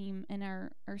self-esteem and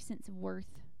our sense of worth.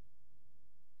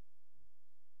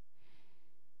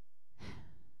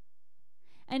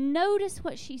 And notice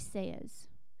what she says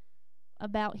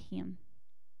about him.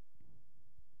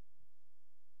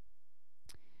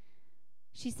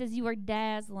 She says, you are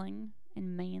dazzling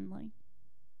and manly.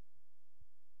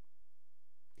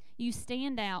 You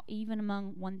stand out even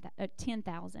among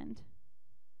 10,000.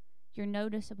 You're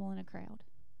noticeable in a crowd.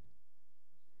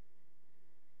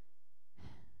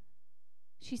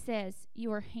 She says,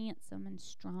 you are handsome and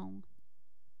strong.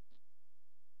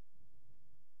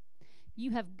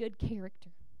 You have good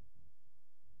character.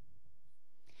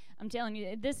 I'm telling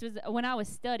you, this was, when I was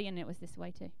studying, it was this way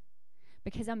too.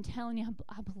 Because I'm telling you,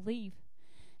 I believe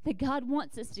that God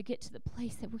wants us to get to the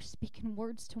place that we're speaking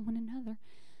words to one another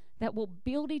that will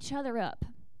build each other up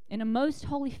in a most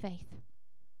holy faith.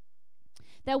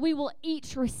 That we will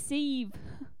each receive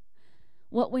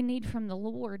what we need from the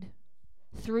Lord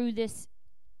through this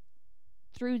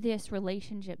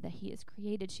relationship that He has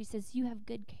created. She says, you have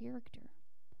good character.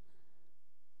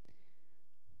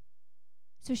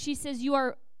 So she says, you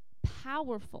are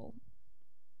powerful.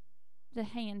 The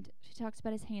hand, she talks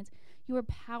about his hands. You are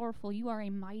powerful. You are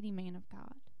a mighty man of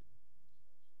God.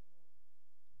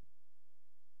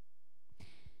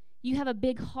 You have a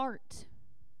big heart.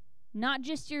 Not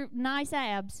just your nice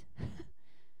abs,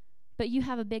 but you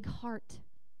have a big heart.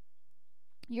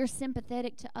 You're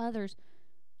sympathetic to others.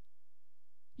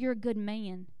 You're a good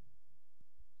man.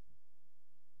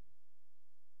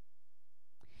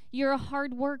 You're a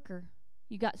hard worker.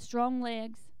 You got strong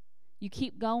legs. You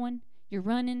keep going. You're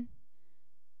running.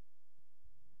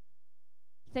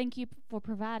 Thank you for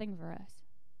providing for us.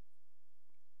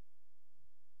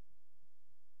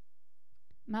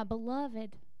 my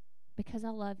beloved because I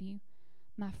love you,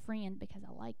 my friend because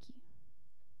I like you.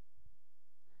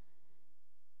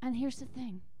 And here's the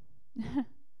thing.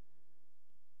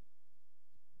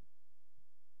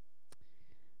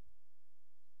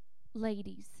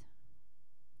 Ladies,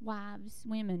 wives,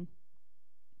 women,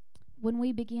 when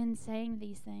we begin saying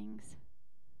these things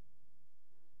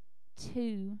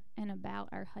to and about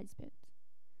our husbands,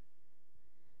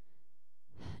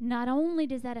 not only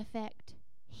does that affect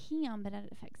him, but it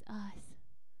affects us.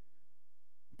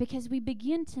 Because we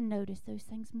begin to notice those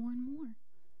things more and more.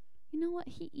 You know what?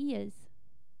 He is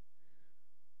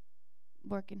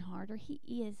working hard, or he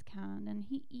is kind, and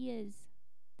he is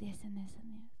this and this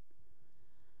and this.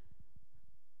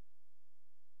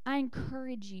 I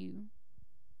encourage you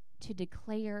to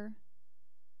declare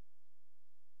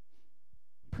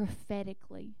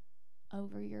prophetically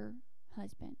over your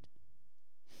husband,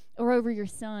 or over your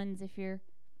sons if you're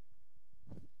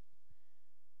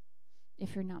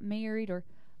not married, or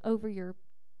over your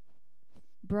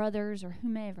brothers or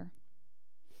whomever.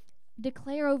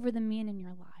 Declare over the men in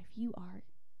your life, you are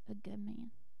a good man.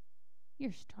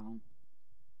 You're strong.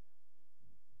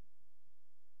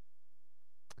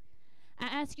 I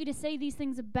ask you to say these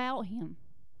things about him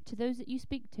to those that you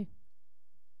speak to.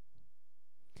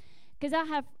 Because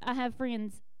I have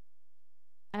friends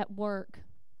at work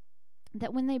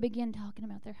that when they begin talking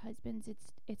about their husbands,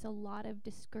 it's a lot of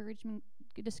discouraging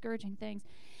things.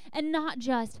 And not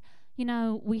just,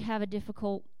 we have a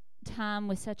difficult time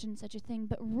with such and such a thing,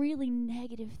 but really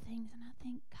negative things. And I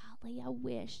think, golly, I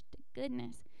wish to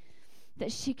goodness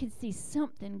that she could see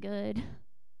something good.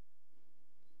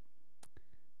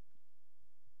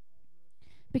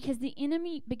 Because the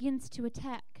enemy begins to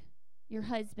attack your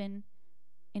husband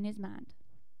in his mind.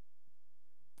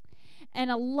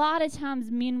 And a lot of times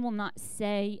men will not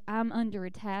say, I'm under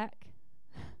attack.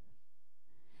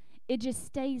 It just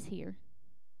stays here.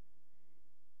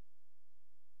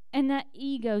 And that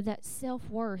ego, that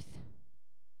self-worth,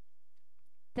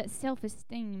 that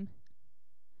self-esteem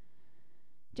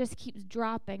just keeps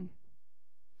dropping.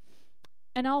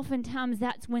 And oftentimes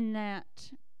that's when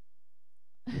that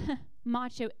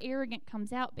macho arrogant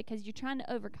comes out, because you're trying to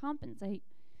overcompensate,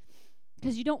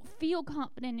 because you don't feel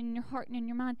confident in your heart and in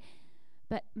your mind.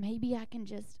 But maybe I can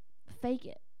just fake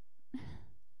it.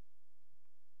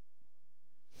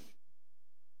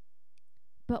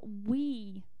 But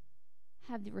we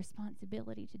have the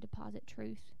responsibility to deposit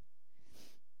truth.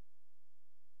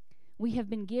 We have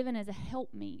been given as a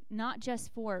helpmeet, not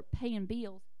just for paying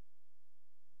bills,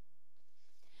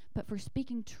 but for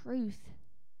speaking truth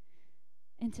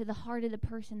into the heart of the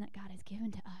person that God has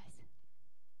given to us.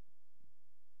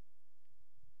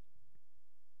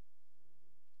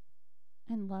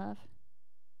 And love.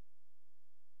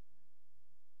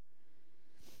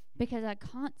 Because I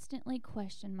constantly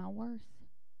question my worth.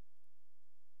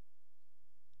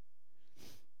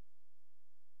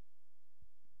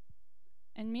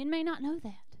 And men may not know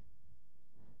that.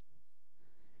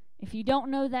 If you don't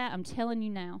know that, I'm telling you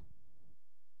now.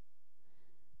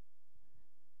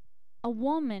 A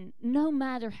woman, no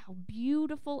matter how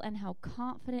beautiful and how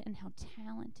confident and how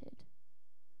talented,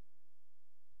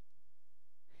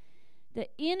 the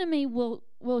enemy will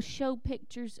show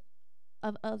pictures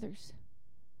of others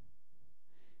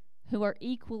who are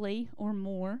equally or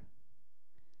more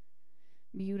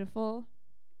beautiful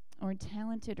or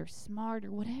talented or smart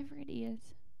or whatever it is.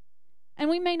 And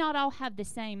we may not all have the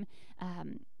same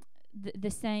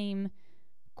the same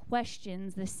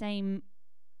questions, the same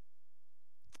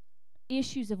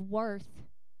issues of worth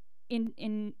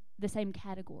in the same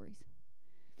categories.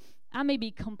 I may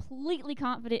be completely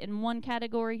confident in one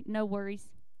category, no worries,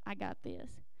 I got this.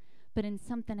 But in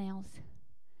something else,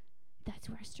 that's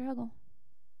where I struggle.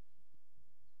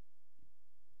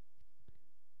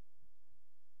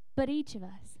 But each of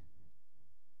us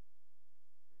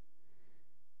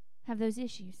have those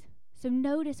issues. So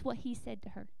notice what he said to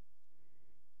her.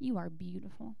 You are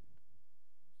beautiful.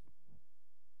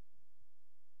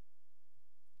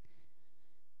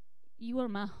 You are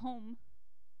my home.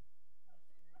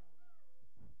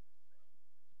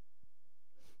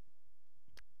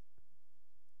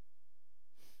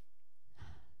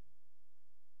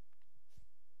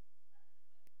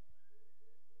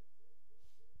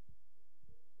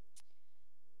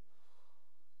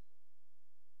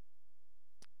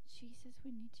 Jesus,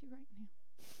 we need you right now.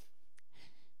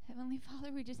 Heavenly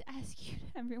Father, we just ask you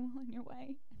to have your will in your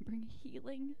way and bring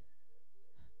healing.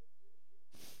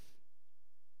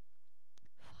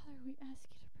 Father, we ask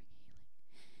you to bring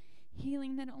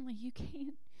healing. Healing that only you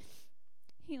can.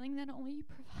 Healing that only you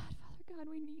provide. Father God,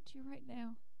 we need you right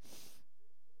now.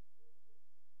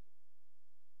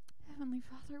 Heavenly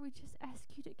Father, we just ask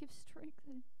you to give strength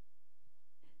and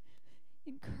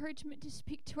encouragement to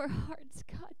speak to our hearts,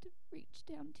 God, to reach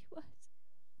down to us.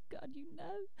 God, you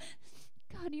know.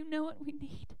 God, you know what we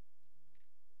need.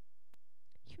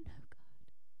 You know,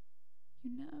 God.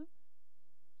 You know.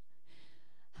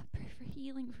 I pray for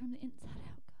healing from the inside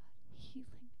out, God.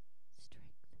 Healing,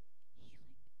 strength,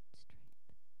 healing, strength.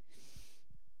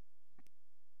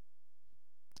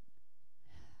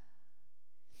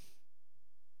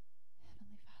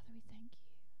 Heavenly Father, we thank you.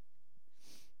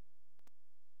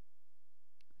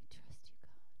 We trust you,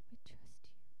 God. We trust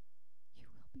you. You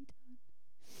will be done.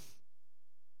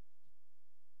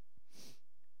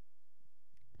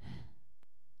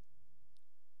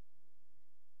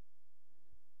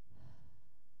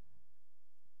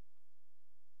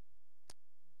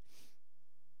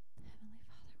 Heavenly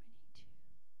Father, we need you.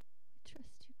 We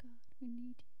trust you, God. We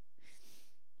need you.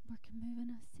 Work and move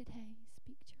in us today.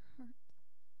 Speak to your heart.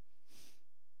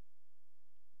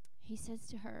 He says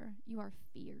to her, you are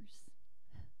fierce.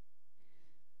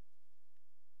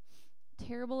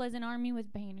 Terrible as an army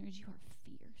with banners, you are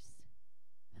fierce.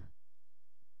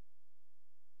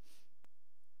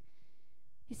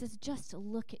 He says, just to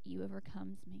look at you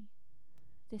overcomes me.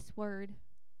 This word,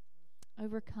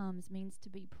 overcomes, means to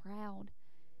be proud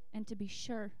and to be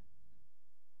sure.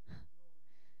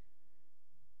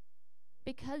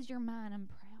 Because you're mine, I'm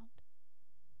proud.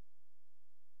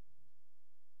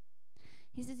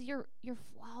 He says, you're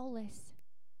flawless.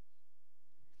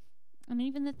 And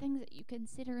even the things that you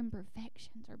consider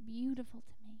imperfections are beautiful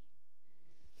to me.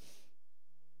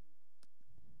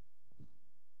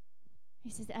 He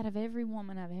says, out of every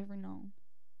woman I've ever known,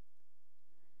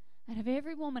 out of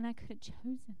every woman I could have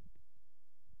chosen,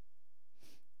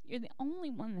 you're the only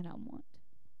one that I want.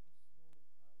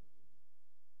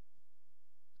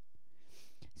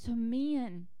 So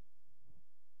men,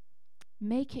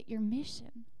 make it your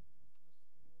mission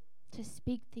to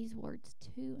speak these words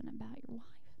to and about your wife.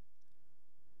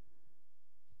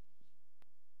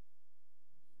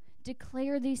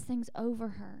 Declare these things over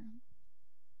her.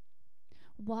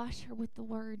 Wash her with the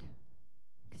word,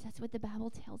 because that's what the Bible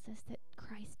tells us that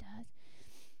Christ does.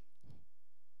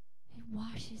 He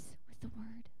washes with the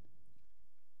word.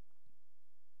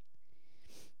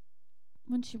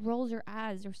 When she rolls her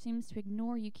eyes or seems to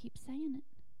ignore you, keep saying it.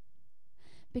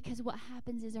 Because what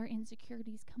happens is our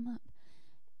insecurities come up.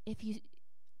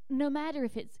 No matter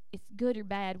if it's good or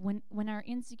bad, when our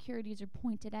insecurities are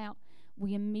pointed out,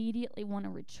 we immediately want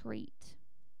to retreat.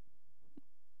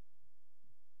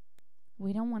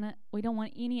 We don't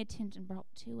want any attention brought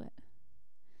to it.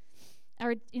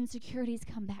 Our insecurities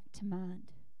come back to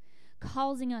mind,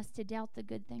 causing us to doubt the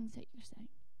good things that you're saying.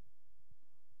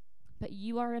 But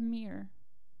you are a mirror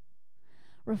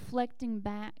reflecting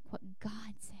back what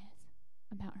God says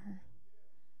about her.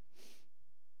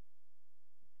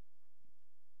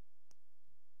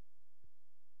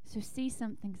 So see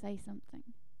something, say something.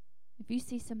 If you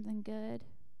see something good,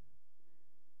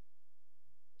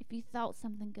 if you thought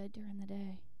something good during the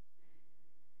day,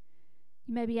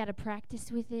 you may be out of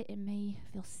practice with it. It may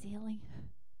feel silly,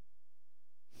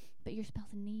 but your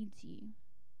spouse needs you.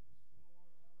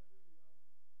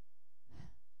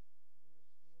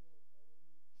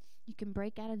 You can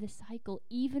break out of the cycle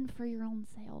even for your own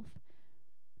self.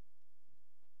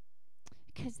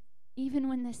 Because even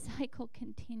when the cycle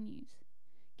continues,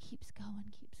 keeps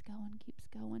going,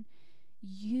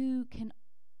 you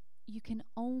can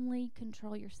only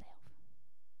control yourself.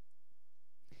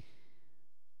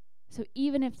 So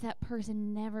even if that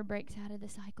person never breaks out of the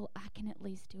cycle, I can at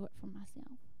least do it for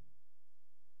myself.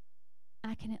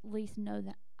 I can at least know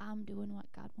that I'm doing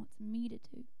what God wants me to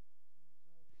do.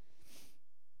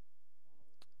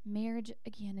 Marriage,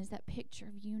 again, is that picture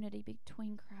of unity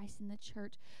between Christ and the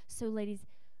church. So, ladies,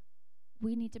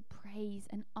 we need to praise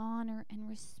and honor and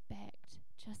respect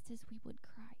just as we would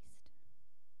Christ.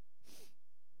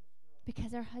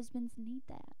 Because our husbands need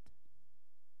that.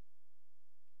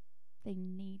 They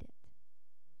need it.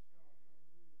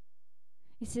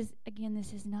 He says, again,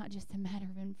 this is not just a matter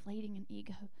of inflating an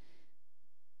ego.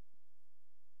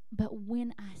 But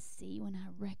when I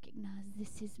recognize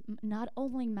this is not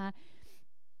only my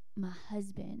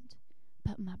husband,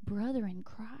 but my brother in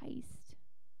Christ.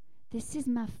 This is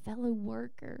my fellow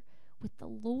worker with the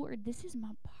Lord. This is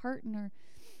my partner.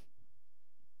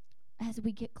 As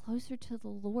we get closer to the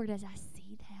Lord, as I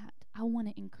see that, I want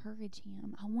to encourage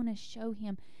him. I want to show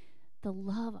him the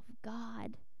love of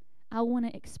God. I want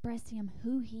to express to him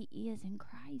who he is in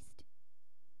Christ.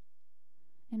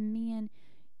 And men,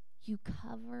 you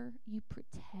cover, you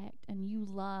protect, and you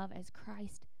love as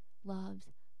Christ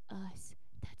loves us.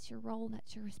 That's your role.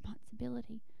 That's your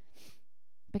responsibility.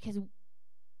 Because,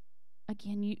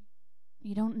 again,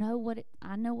 you don't know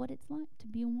I know what it's like to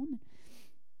be a woman.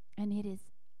 And it is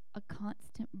a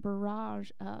constant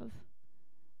barrage of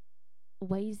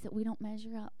ways that we don't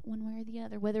measure up one way or the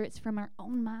other, whether it's from our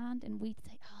own mind and we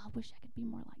say, oh, I wish I could be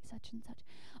more like such and such,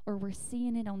 or we're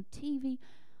seeing it on TV,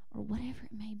 or whatever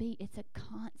it may be. It's a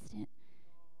constant,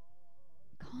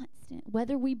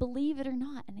 whether we believe it or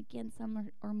not. And again,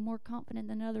 some are more confident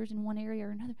than others in one area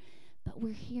or another, but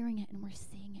we're hearing it and we're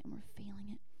seeing it and we're feeling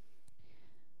it.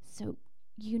 So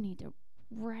you need to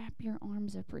wrap your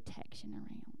arms of protection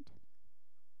around.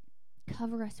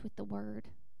 Cover us with the word.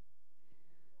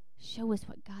 Show us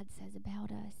what God says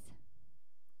about us.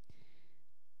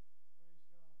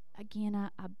 Again,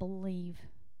 I believe,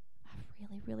 I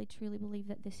really, really, truly believe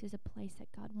that this is a place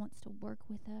that God wants to work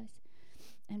with us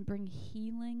and bring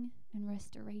healing and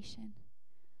restoration.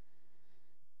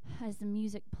 As the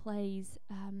music plays,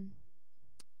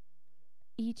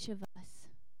 each of us,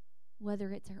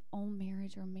 whether it's our own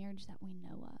marriage or marriage that we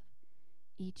know of,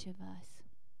 each of us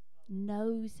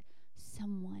knows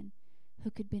someone who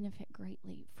could benefit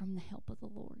greatly from the help of the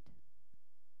Lord.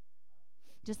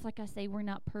 Just like I say, we're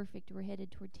not perfect. We're headed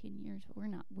toward 10 years, but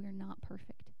we're not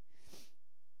perfect.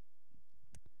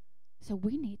 So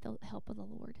we need the help of the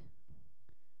Lord.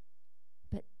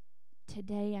 But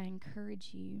today I encourage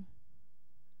you,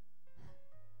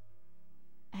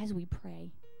 as we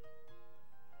pray,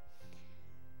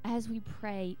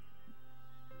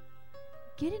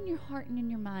 get in your heart and in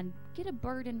your mind, get a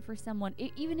burden for someone,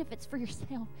 even if it's for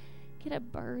yourself. Get a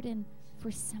burden for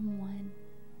someone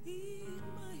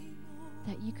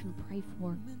that you can pray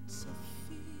for.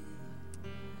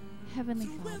 Heavenly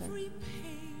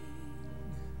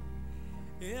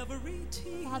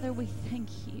Father, we thank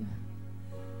you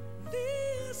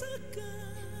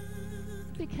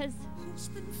because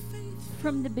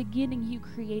from the beginning you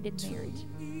created marriage.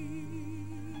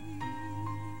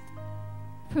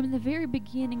 From the very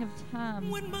beginning of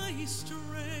time,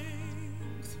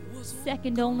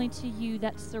 second only to you,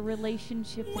 that's the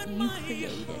relationship that you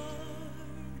created.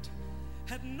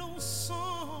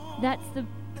 That's the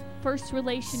first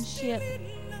relationship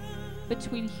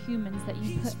between humans that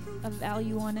you put a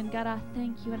value on. And God, I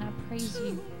thank you and I praise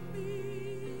you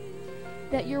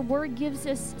that your word gives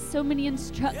us so many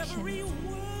instructions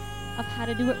of how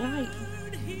to do it right.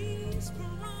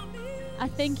 I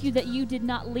thank you that you did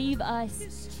not leave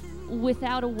us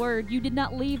without a word. You did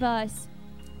not leave us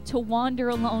to wander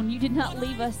alone. You did not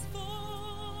leave us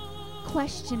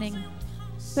questioning,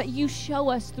 but you show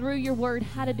us through your word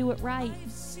how to do it right.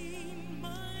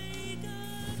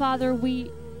 Father,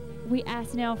 we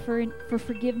ask now for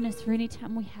forgiveness for any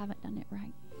time we haven't done it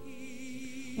right.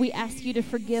 We ask you to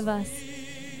forgive us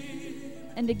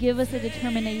and to give us a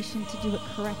determination to do it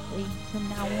correctly from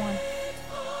now on.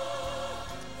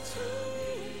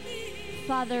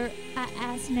 Father, I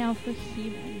ask now for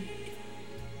healing.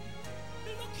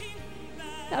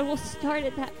 God, we'll start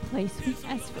at that place. We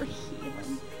ask for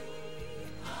healing.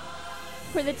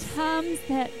 For the times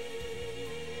that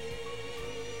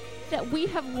we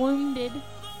have wounded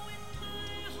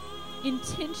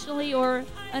intentionally or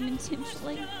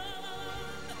unintentionally.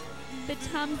 The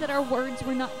times that our words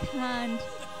were not kind,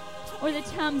 or the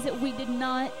times that we did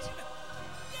not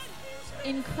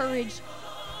encourage.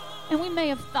 And we may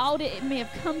have thought it may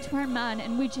have come to our mind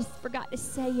and we just forgot to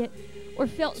say it or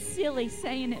felt silly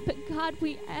saying it. But God,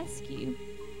 we ask you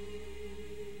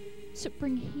to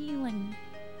bring healing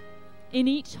in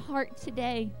each heart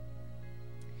today.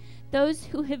 Those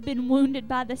who have been wounded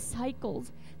by the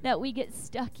cycles that we get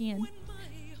stuck in.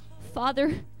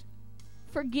 Father,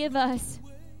 forgive us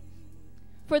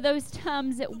for those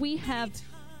times that we have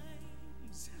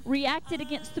reacted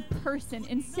against the person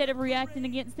instead of reacting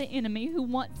against the enemy who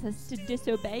wants us to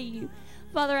disobey you.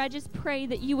 Father, I just pray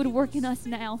that you would work in us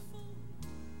now.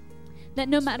 That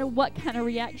no matter what kind of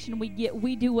reaction we get,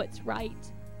 we do what's right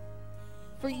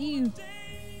for you.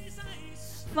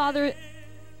 Father,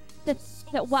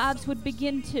 that wives would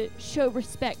begin to show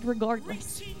respect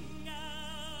regardless.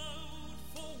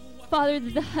 Father,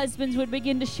 that the husbands would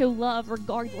begin to show love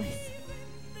regardless.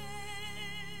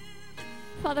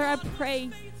 Father, I pray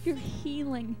your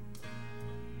healing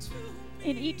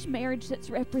in each marriage that's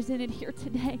represented here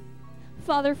today.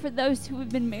 Father, for those who have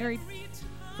been married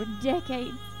for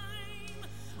decades,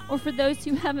 or for those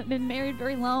who haven't been married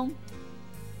very long,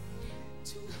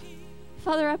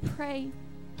 Father, I pray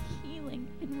healing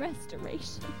and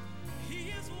restoration.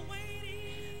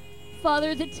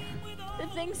 Father, the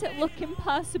things that look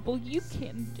impossible, you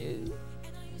can do.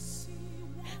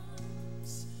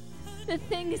 The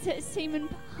things that seem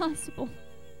impossible,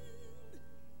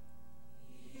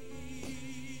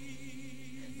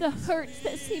 the hurts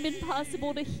that seem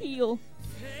impossible to heal.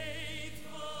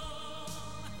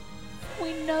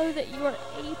 We know that you are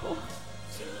able.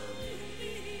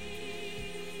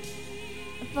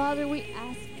 Father, we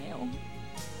ask now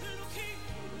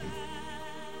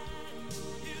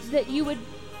that you would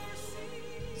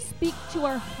speak to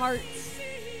our hearts.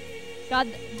 God,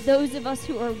 those of us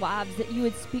who are wives, that you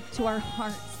would speak to our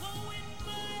hearts.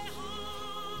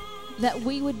 That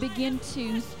we would begin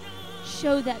to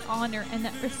show that honor and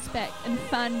that respect and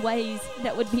find ways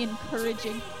that would be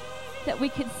encouraging. That we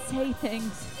could say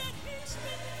things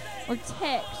or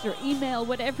text or email,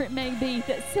 whatever it may be,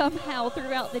 that somehow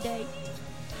throughout the day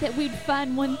that we'd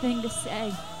find one thing to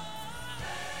say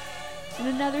and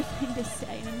another thing to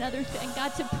say and another thing.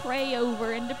 God, to pray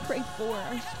over and to pray for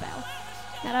our spouse.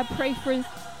 God, I pray for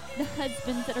the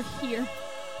husbands that are here.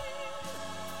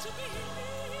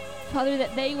 Father,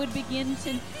 that they would begin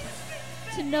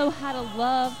to know how to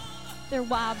love their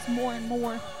wives more and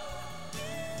more.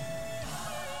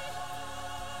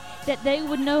 That they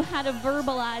would know how to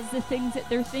verbalize the things that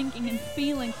they're thinking and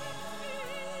feeling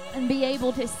and be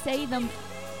able to say them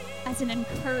as an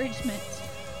encouragement.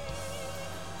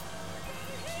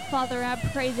 Father, I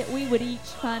pray that we would each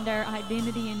find our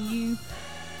identity in you.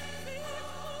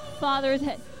 Father,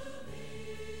 that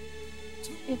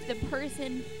if the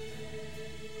person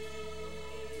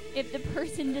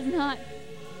does not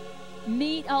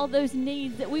meet all those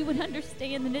needs, that we would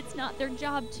understand that it's not their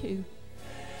job to.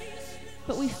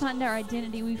 But we find our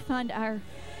identity, we find our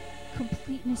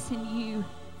completeness in you.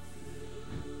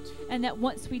 And that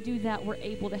once we do that, we're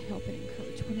able to help and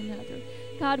encourage one another.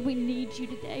 God, we need you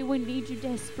today. We need you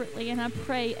desperately. And I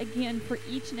pray again for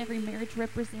each and every marriage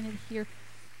represented here.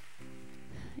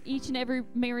 Each and every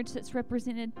marriage that's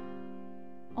represented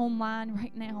online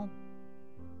right now.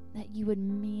 That you would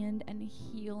mend and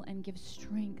heal and give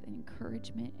strength and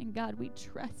encouragement. And God, we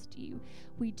trust you.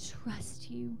 We trust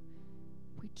you.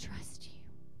 We trust you.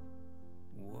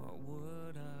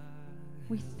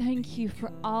 We thank you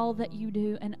for all that you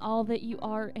do and all that you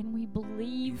are, and we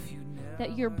believe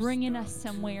that you're bringing us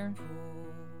somewhere.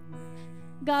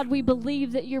 God, we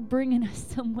believe that you're bringing us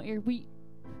somewhere.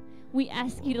 We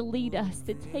ask you to lead us,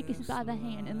 to take us by the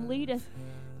hand and lead us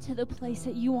to the place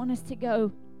that you want us to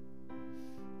go.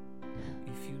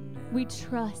 We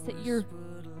trust that you're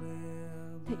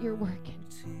working.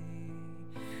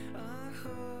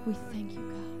 We thank you,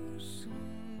 God.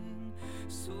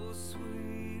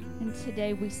 And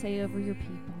today we say over your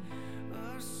people,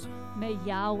 may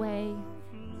Yahweh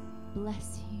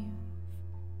bless you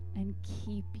and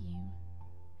keep you.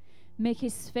 Make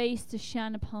his face to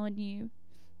shine upon you.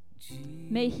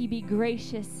 May he be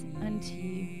gracious unto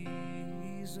you.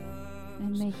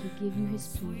 And may he give you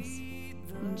his peace.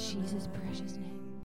 In Jesus' precious name.